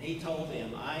 and he told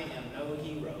them, I am no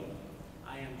hero.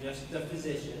 I am just a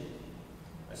physician,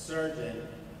 a surgeon,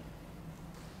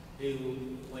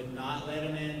 who would not let a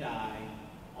man die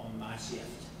on my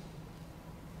shift.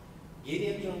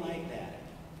 Gideons are like that.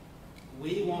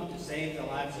 We want to save the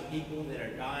lives of people that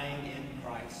are dying in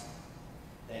Christ,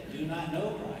 that do not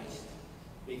know Christ,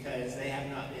 because they have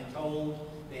not been told,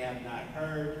 they have not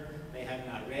heard, they have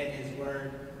not read his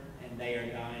word, and they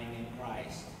are dying in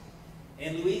Christ.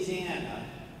 In Louisiana,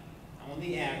 on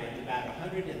the average, about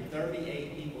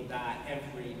 138 people die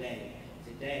every day.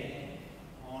 Today,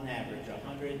 on average,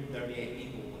 138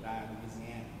 people will die in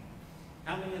Louisiana.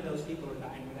 How many of those people are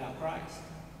dying without Christ?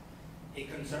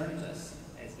 It concerns us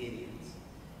as Gideons,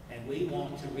 and we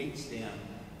want to reach them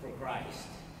for Christ.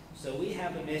 So we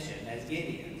have a mission as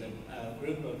Gideons, a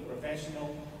group of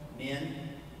professional men,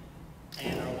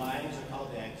 and our wives are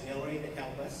called the auxiliary that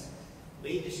help us.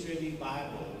 We distribute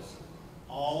Bibles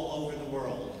all over the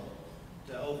world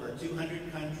to over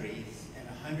 200 countries and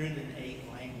 108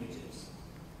 languages.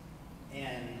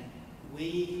 And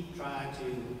we try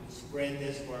to spread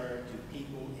this word to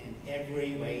people in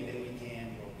every way that we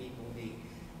can where people need.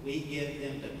 We give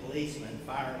them to policemen,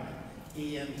 firemen,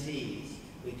 EMTs.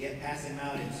 We pass them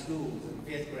out in schools in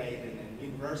 5th grade and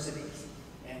in universities.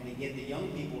 And we get the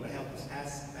young people to help us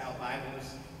pass out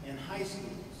Bibles in high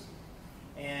schools.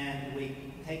 And we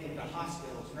take them to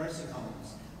hospitals, nursing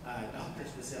homes,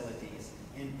 doctors' facilities,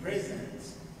 in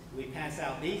prisons. We pass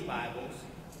out these Bibles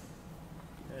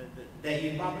that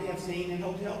you probably have seen in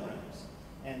hotel rooms.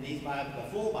 And these Bibles,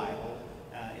 the full Bible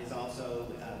is also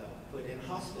put in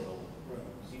hospital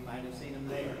rooms. You might have seen them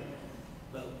there.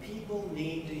 But people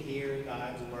need to hear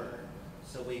God's word.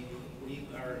 So we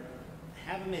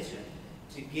have a mission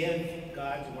to give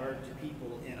God's word to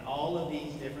people in all of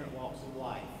these different walks of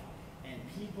life. And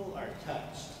people are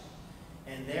touched.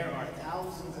 And there are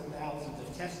thousands and thousands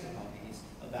of testimonies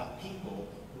about people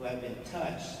who have been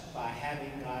touched by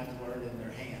having God's word in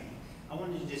their hand. I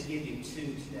wanted to just give you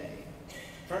two today.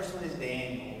 First one is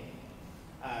Daniel.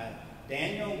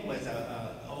 Daniel was an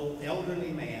old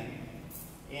elderly man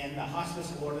in the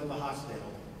hospice ward of the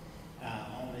hospital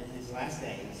on his last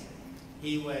days.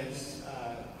 He was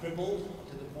crippled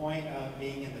to the point of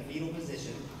being in the fetal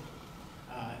position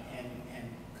and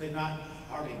could not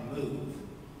hardly move.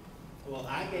 Well,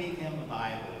 I gave him a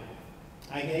Bible.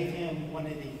 I gave him one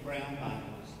of these brown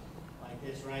Bibles, like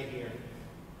this right here.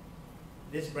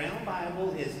 This brown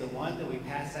Bible is the one that we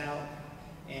pass out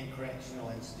in correctional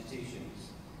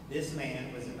institutions. This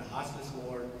man was in the hospice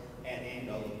ward at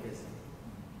Angola Prison.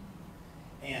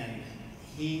 And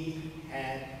he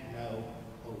had no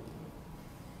hope.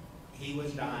 He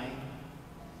was dying.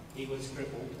 He was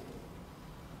crippled.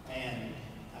 And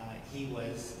he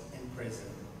was in prison.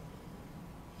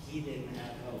 He didn't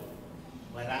have hope.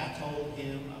 But I told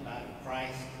him about a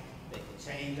Christ that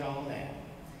could change all that.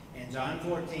 In John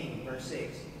 14, verse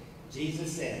 6,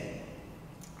 Jesus said,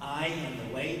 I am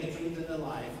the way, the truth, and the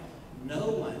life.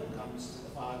 No one comes to the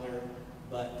Father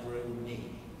but through me.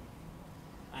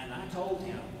 And I told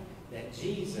him that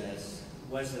Jesus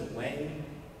was the way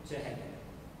to heaven.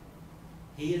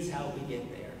 He is how we get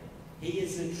there. He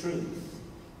is the truth.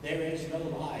 There is no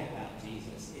lie about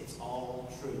Jesus. It's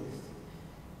all truth.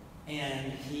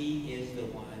 And he is the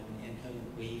one in whom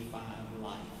we find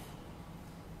life.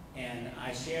 And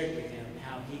I shared with him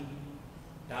how he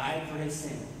died for his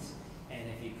sins. And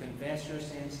if you confess your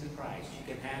sins to Christ,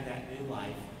 you can have that new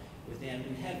life with him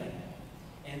in heaven.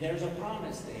 And there's a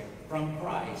promise there from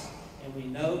Christ. And we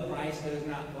know Christ does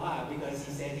not lie because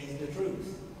he said he's the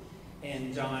truth.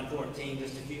 In John 14,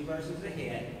 just a few verses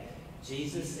ahead,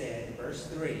 Jesus said, verse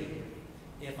 3,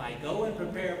 if I go and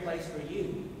prepare a place for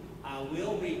you, I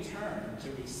will return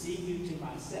to receive you to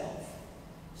myself,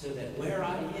 so that where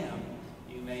I am,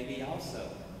 you may be also.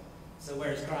 So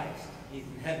where's Christ? He's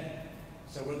in heaven.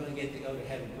 So we're going to get to go to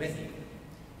heaven with him.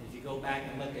 And if you go back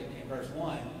and look at in verse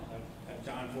 1 of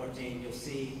John 14, you'll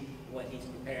see what he's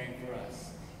preparing for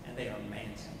us. And they are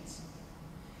mansions.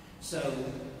 So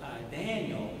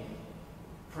Daniel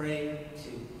prayed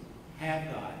to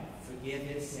have God forgive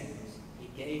his sins. He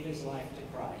gave his life to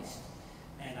Christ.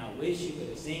 And I wish you could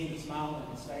have seen the smile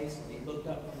on his face when he looked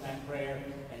up from that prayer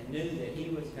and knew that he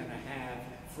was going to have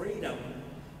freedom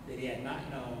that he had not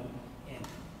known in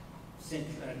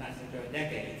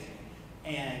decades.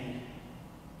 And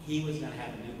he was going to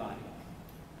have a new body,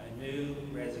 a new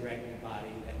resurrected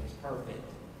body that was perfect.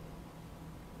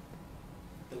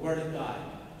 The Word of God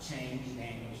changed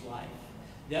Daniel's life.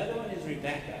 The other one is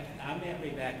Rebecca. I met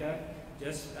Rebecca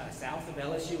just south of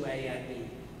LSUA at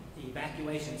the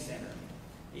evacuation center.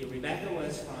 Rebecca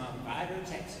was from Vidor,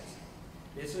 Texas.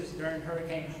 This was during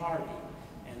Hurricane Harvey,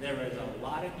 and there was a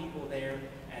lot of people there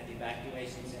at the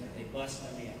evacuation center. They bussed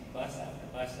them in, bus after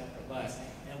bus after bus,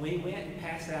 And we went and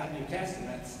passed out New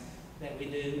Testaments that we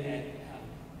do at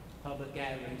public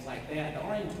gatherings like that, the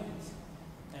orange ones.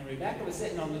 And Rebecca was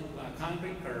sitting on the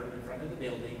concrete curb in front of the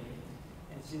building,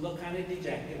 and she looked kind of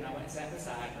dejected, and I went and sat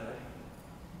beside her,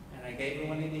 and I gave her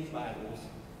one of these Bibles,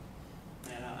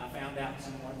 and I found out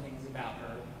some more things about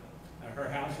her. Her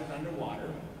house was underwater.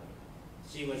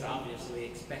 She was obviously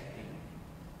expecting.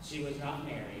 She was not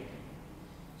married.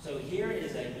 So here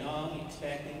is a young,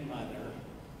 expecting mother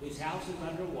whose house is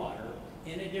underwater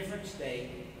in a different state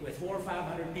with 400 or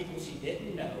 500 people she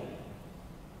didn't know.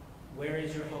 Where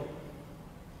is your hope?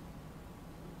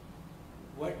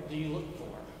 What do you look for?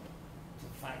 To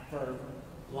fight for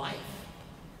life.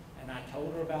 And I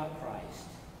told her about Christ.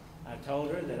 I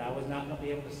told her that I was not going to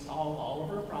be able to solve all of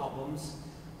her problems,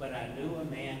 but I knew a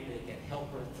man that could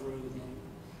help her through them.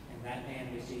 And that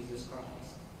man was Jesus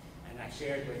Christ. And I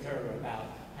shared with her about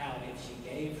how if she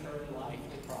gave her life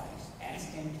to Christ, asked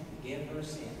him to forgive her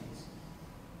sins,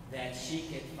 that she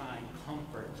could find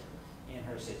comfort in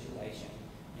her situation.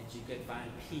 And she could find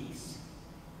peace,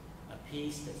 a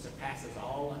peace that surpasses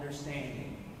all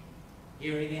understanding.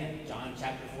 Here again, John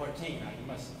chapter 14. You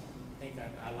must think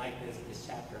I like this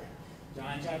chapter.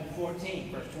 John chapter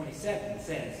 14, verse 27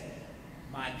 says,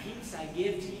 "My peace I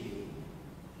give to you,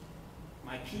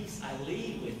 my peace I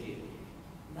leave with you.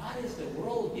 Not as the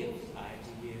world gives I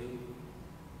to you.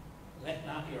 Let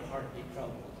not your heart be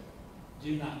troubled.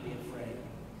 Do not be afraid."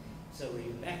 So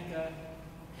Rebecca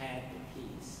had the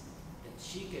peace that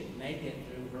she could make it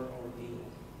through her ordeal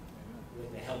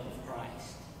with the help of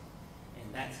Christ.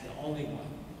 And that's the only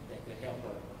one that could help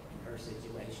her in her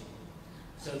situation.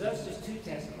 So those are just two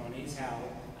testimonies how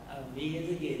me as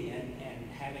a Gideon and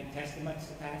having testaments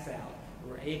to pass out,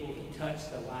 we're able to touch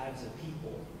the lives of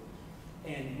people.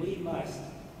 And we must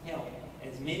help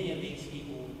as many of these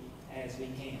people as we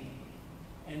can.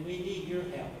 And we need your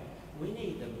help. We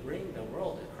need to bring the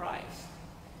world to Christ.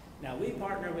 Now, we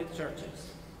partner with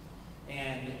churches.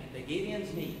 And the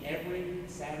Gideons meet every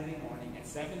Saturday morning at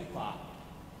 7 o'clock.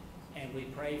 And we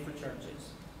pray for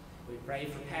churches. We pray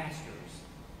for pastors.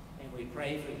 And we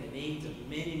pray for the needs of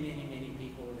many, many, many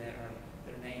people that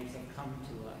their names have come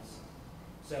to us.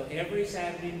 So every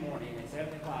Saturday morning at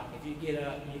 7 o'clock, if you get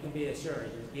up, you can be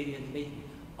assured there's Gideons meeting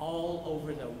all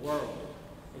over the world.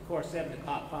 Of course, 7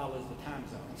 o'clock follows the time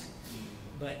zones.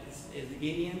 But the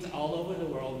Gideons all over the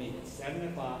world meet at 7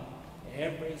 o'clock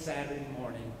every Saturday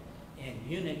morning in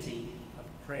unity of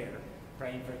prayer,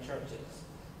 praying for churches.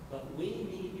 But we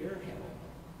need your help.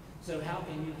 So how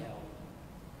can you help?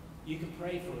 You can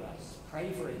pray for us.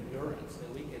 Pray for endurance,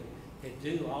 that we could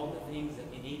do all the things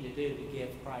that we need to do to give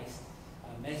Christ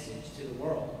a message to the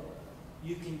world.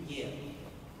 You can give.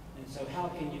 And so how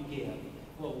can you give?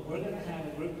 Well, we're going to have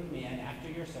a group of men after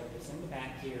your service in the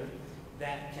back here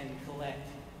that can collect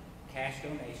cash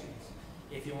donations.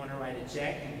 If you want to write a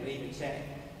check and leave a check,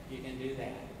 you can do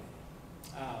that.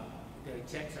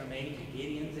 The checks are made to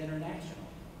Gideons International.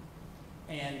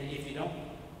 And if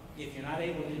you're not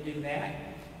able to do that,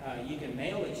 you can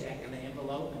mail a check in the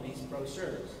envelope and these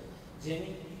brochures.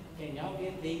 Jimmy, can y'all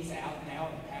get these out now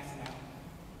and pass them out?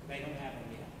 They don't have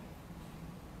them yet.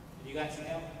 Have you got some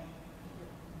help?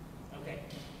 Okay,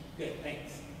 good,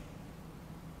 thanks.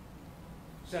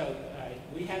 So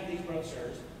we have these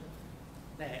brochures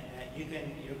that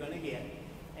you're going to get,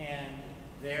 and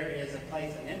there is an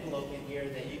envelope in here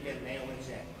that you can mail a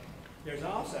check. There's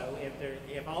also,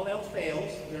 if all else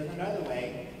fails, there's another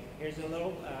way. Here's a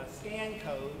little scan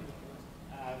code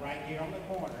right here on the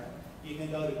corner. You can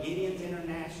go to Gideons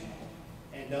International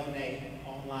and donate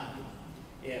online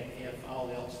if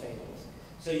all else fails.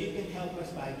 So you can help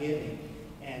us by giving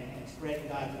and spreading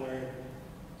God's word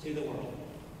to the world.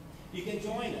 You can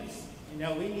join us. You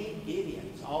know, we need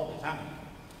Gideons all the time.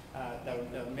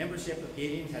 The membership of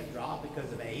Gideons has dropped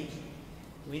because of age.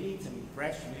 We need some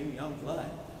fresh, new, young blood.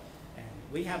 And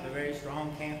we have a very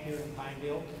strong camp here in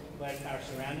Pineville, but our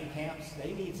surrounding camps,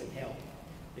 they need some help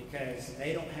because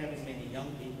they don't have as many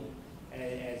young people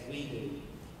as we do.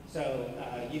 So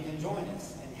you can join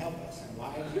us and help us. And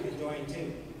wives, you can join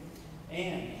too.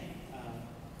 And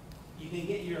you can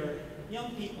get your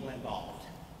young people involved.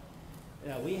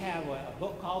 We have a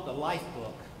book called The Life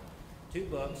Book. 2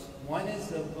 books. One is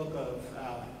the book of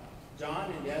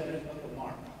John and the other is the book of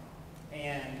Mark.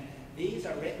 And these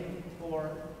are written for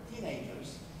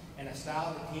teenagers in a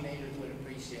style that teenagers would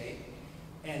appreciate.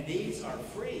 And these are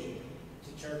free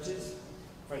to churches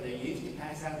for their youth to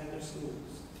pass out in their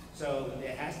schools. So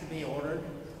it has to be ordered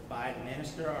by the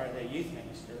minister or the youth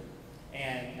minister.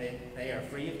 And they are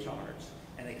free of charge.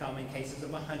 And they come in cases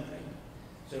of 100.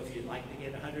 So if you'd like to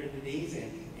get 100 of these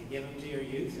and give them to your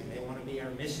youth and they want to be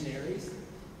our missionaries,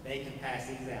 they can pass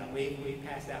these out. We've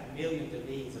passed out millions of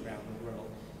these around the world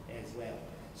as well.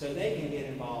 So they can get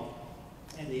involved.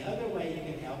 And the other way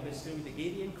you can help is through the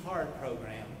Gideon Card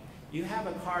Program. You have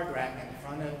a card rack in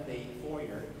front of the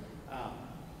foyer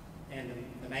and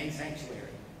the main sanctuary.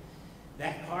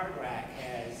 That card rack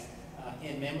has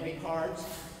in-memory cards,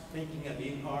 thinking of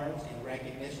you cards, and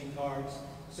recognition cards.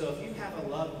 So if you have a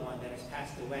loved one that has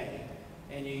passed away,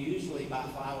 and you usually buy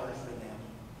flowers for them,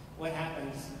 what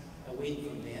happens a week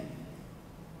from then?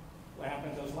 What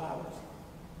happens to those flowers?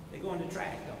 They go into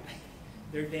trash, don't they?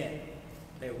 They're dead.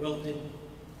 They're wilted,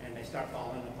 and they start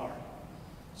falling apart.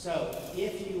 So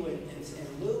if you would,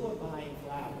 in lieu of buying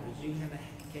flowers, you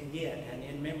can get an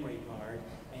in-memory card,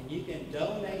 and you can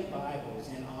donate Bibles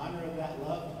in honor of that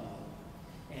loved one.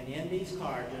 And in these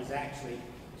cards, there's actually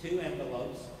 2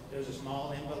 envelopes. There's a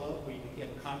small envelope where you can give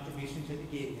a contribution to the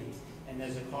Gideons, and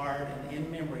there's a card, an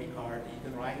in-memory card, that you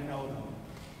can write a note on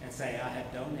and say, I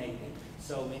have donated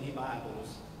so many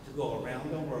Bibles to go around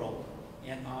the world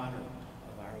in honor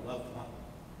of our loved one.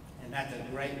 And that's a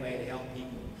great way to help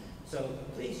people. So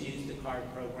please use the card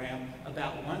program.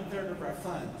 About 1/3 of our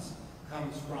funds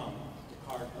comes from the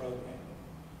card program.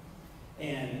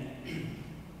 And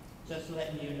just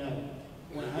letting you know,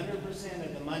 100%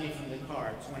 of the money from the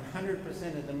cards,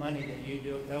 100% of the money that you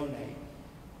donate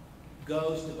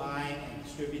goes to buying and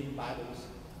distributing Bibles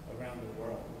around the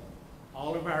world.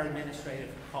 All of our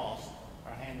administrative costs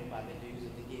are handled by the dues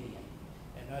of the Gideon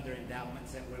and other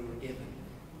endowments that we were given.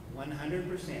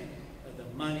 100% of the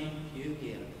money you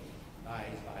give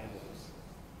buys Bibles.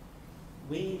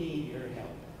 We need your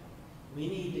help. We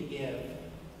need to give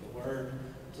the word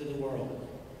to the world.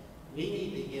 We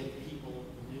need to give people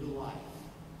new life.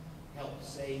 Help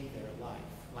save their life,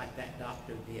 like that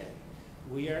doctor did.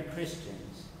 We are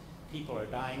Christians. People are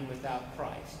dying without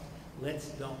Christ.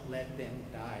 Don't let them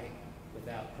die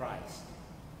without Christ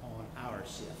on our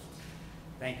shift.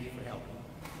 Thank you for helping.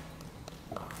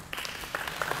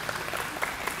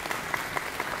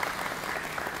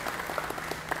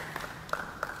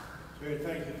 Jerry,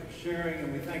 thank you for sharing,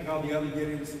 and we thank all the other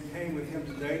Gideons that came with him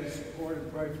today to support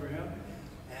and pray for him.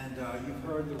 And you've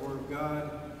heard the word of God.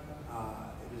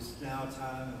 It is now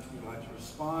time, if you'd like to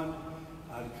respond,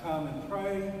 to come and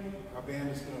pray. Our band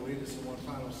is going to lead us in one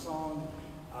final song.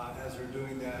 As we're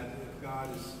doing that, if God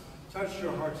has touched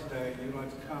your heart today and you'd like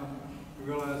to come, you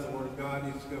realize the word of God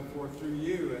needs to go forth through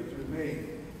you and through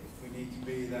me. We need to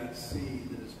be that seed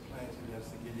that is planted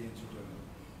as the Gideons are doing.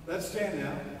 Let's stand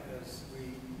now as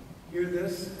we hear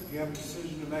this. If you have a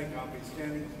decision to make, I'll be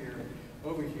standing here,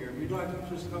 over here. If you'd like to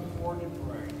just come forward and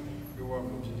pray, you're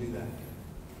welcome to do that.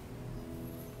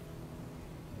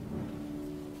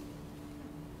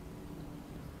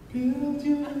 Build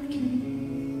your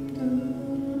kingdom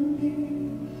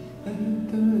here,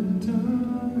 let the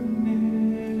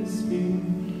darkness be.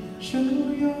 Show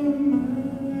your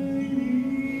mighty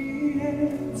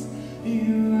hands,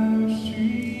 heal our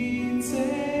streets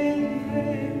and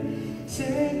land.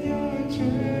 Set your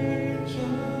church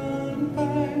on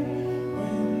fire,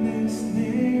 win this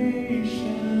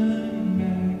nation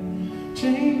back.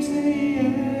 Change the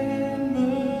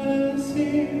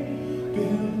atmosphere,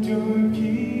 build your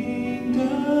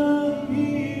kingdom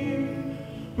here.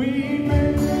 We pray.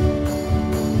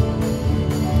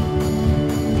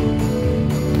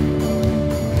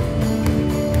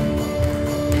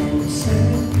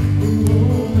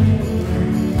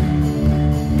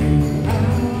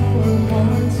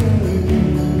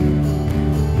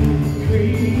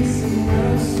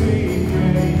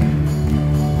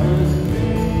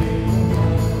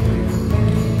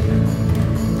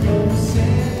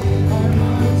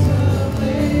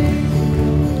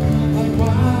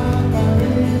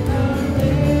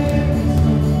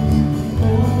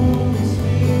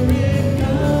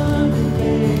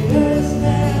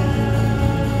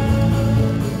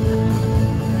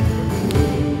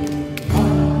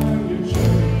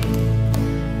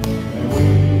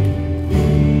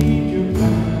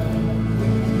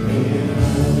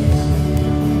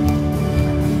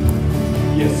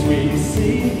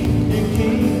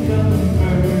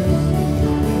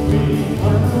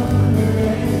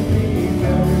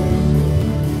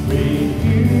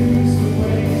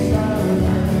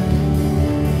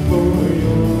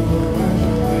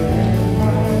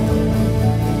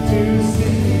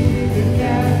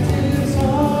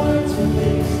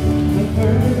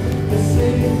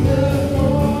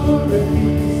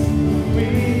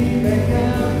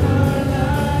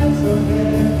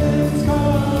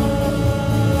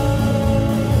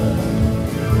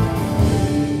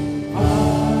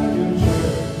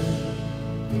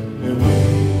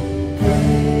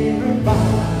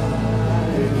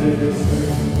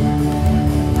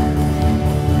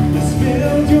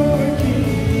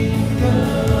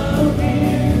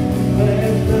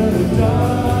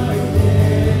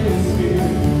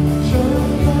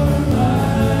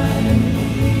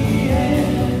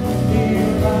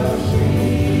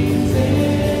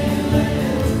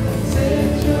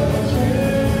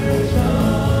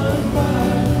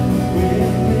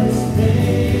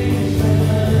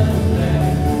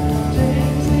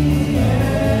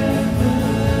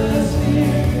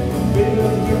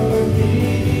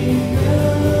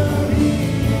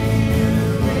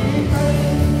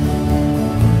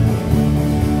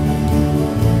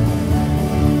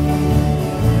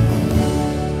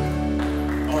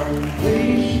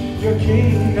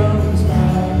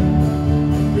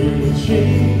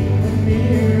 reaching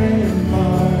near and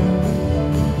far.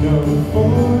 No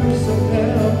force of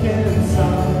hell can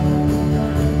stop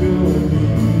your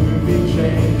moving,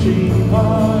 changing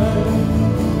heart.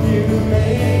 You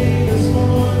made us for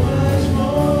much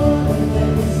more than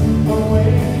this.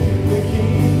 Awake the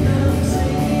kingdom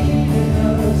seen in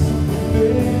us.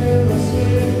 Fill us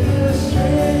with the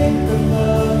strength and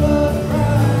love of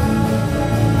Christ.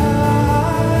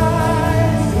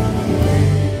 We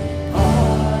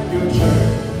are your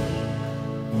church.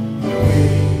 We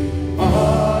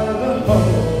are the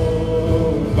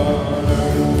hope on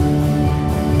earth.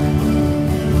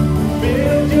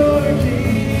 Build your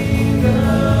kingdom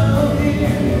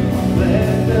here.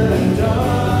 Let the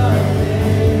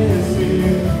darkness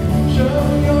fear. Show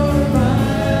your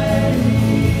mighty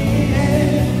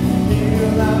hand.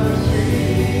 Heal our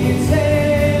streets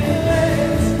and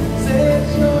lands. Set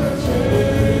your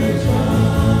church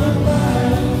on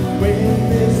fire. With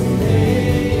this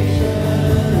nation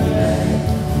back.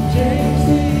 Change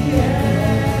the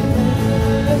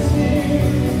atmosphere.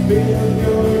 Build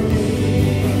your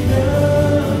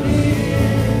kingdom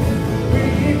here. We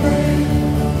pray.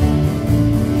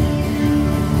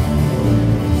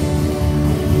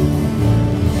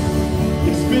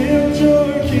 Yes, build your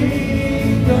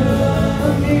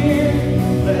kingdom here.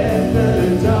 Let the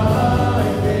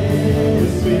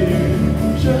darkness fear.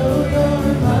 Show your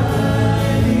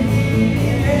mighty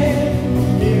hand.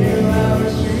 Heal our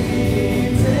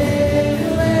streets and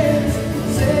lands.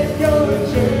 Set your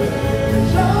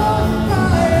church on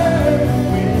fire.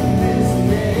 With this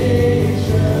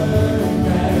nation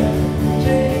back.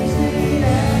 Change the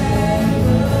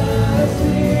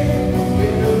atmosphere.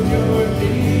 Build your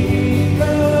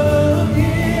kingdom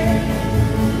here.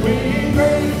 We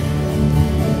pray.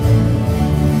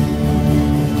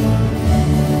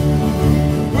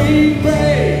 We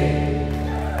pray.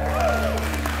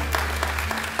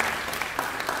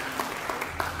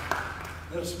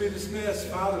 Let us be dismissed.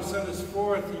 Father, send us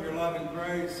forth in your love and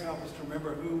grace. Help us to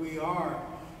remember who we are.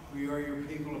 We are your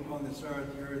people upon this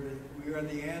earth. We are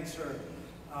the answer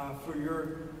for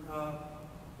your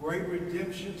great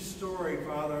redemption story,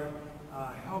 Father.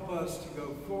 Help us to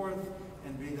go forth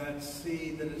and be that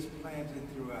seed that is planted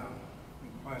throughout.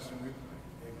 In Christ's name we pray.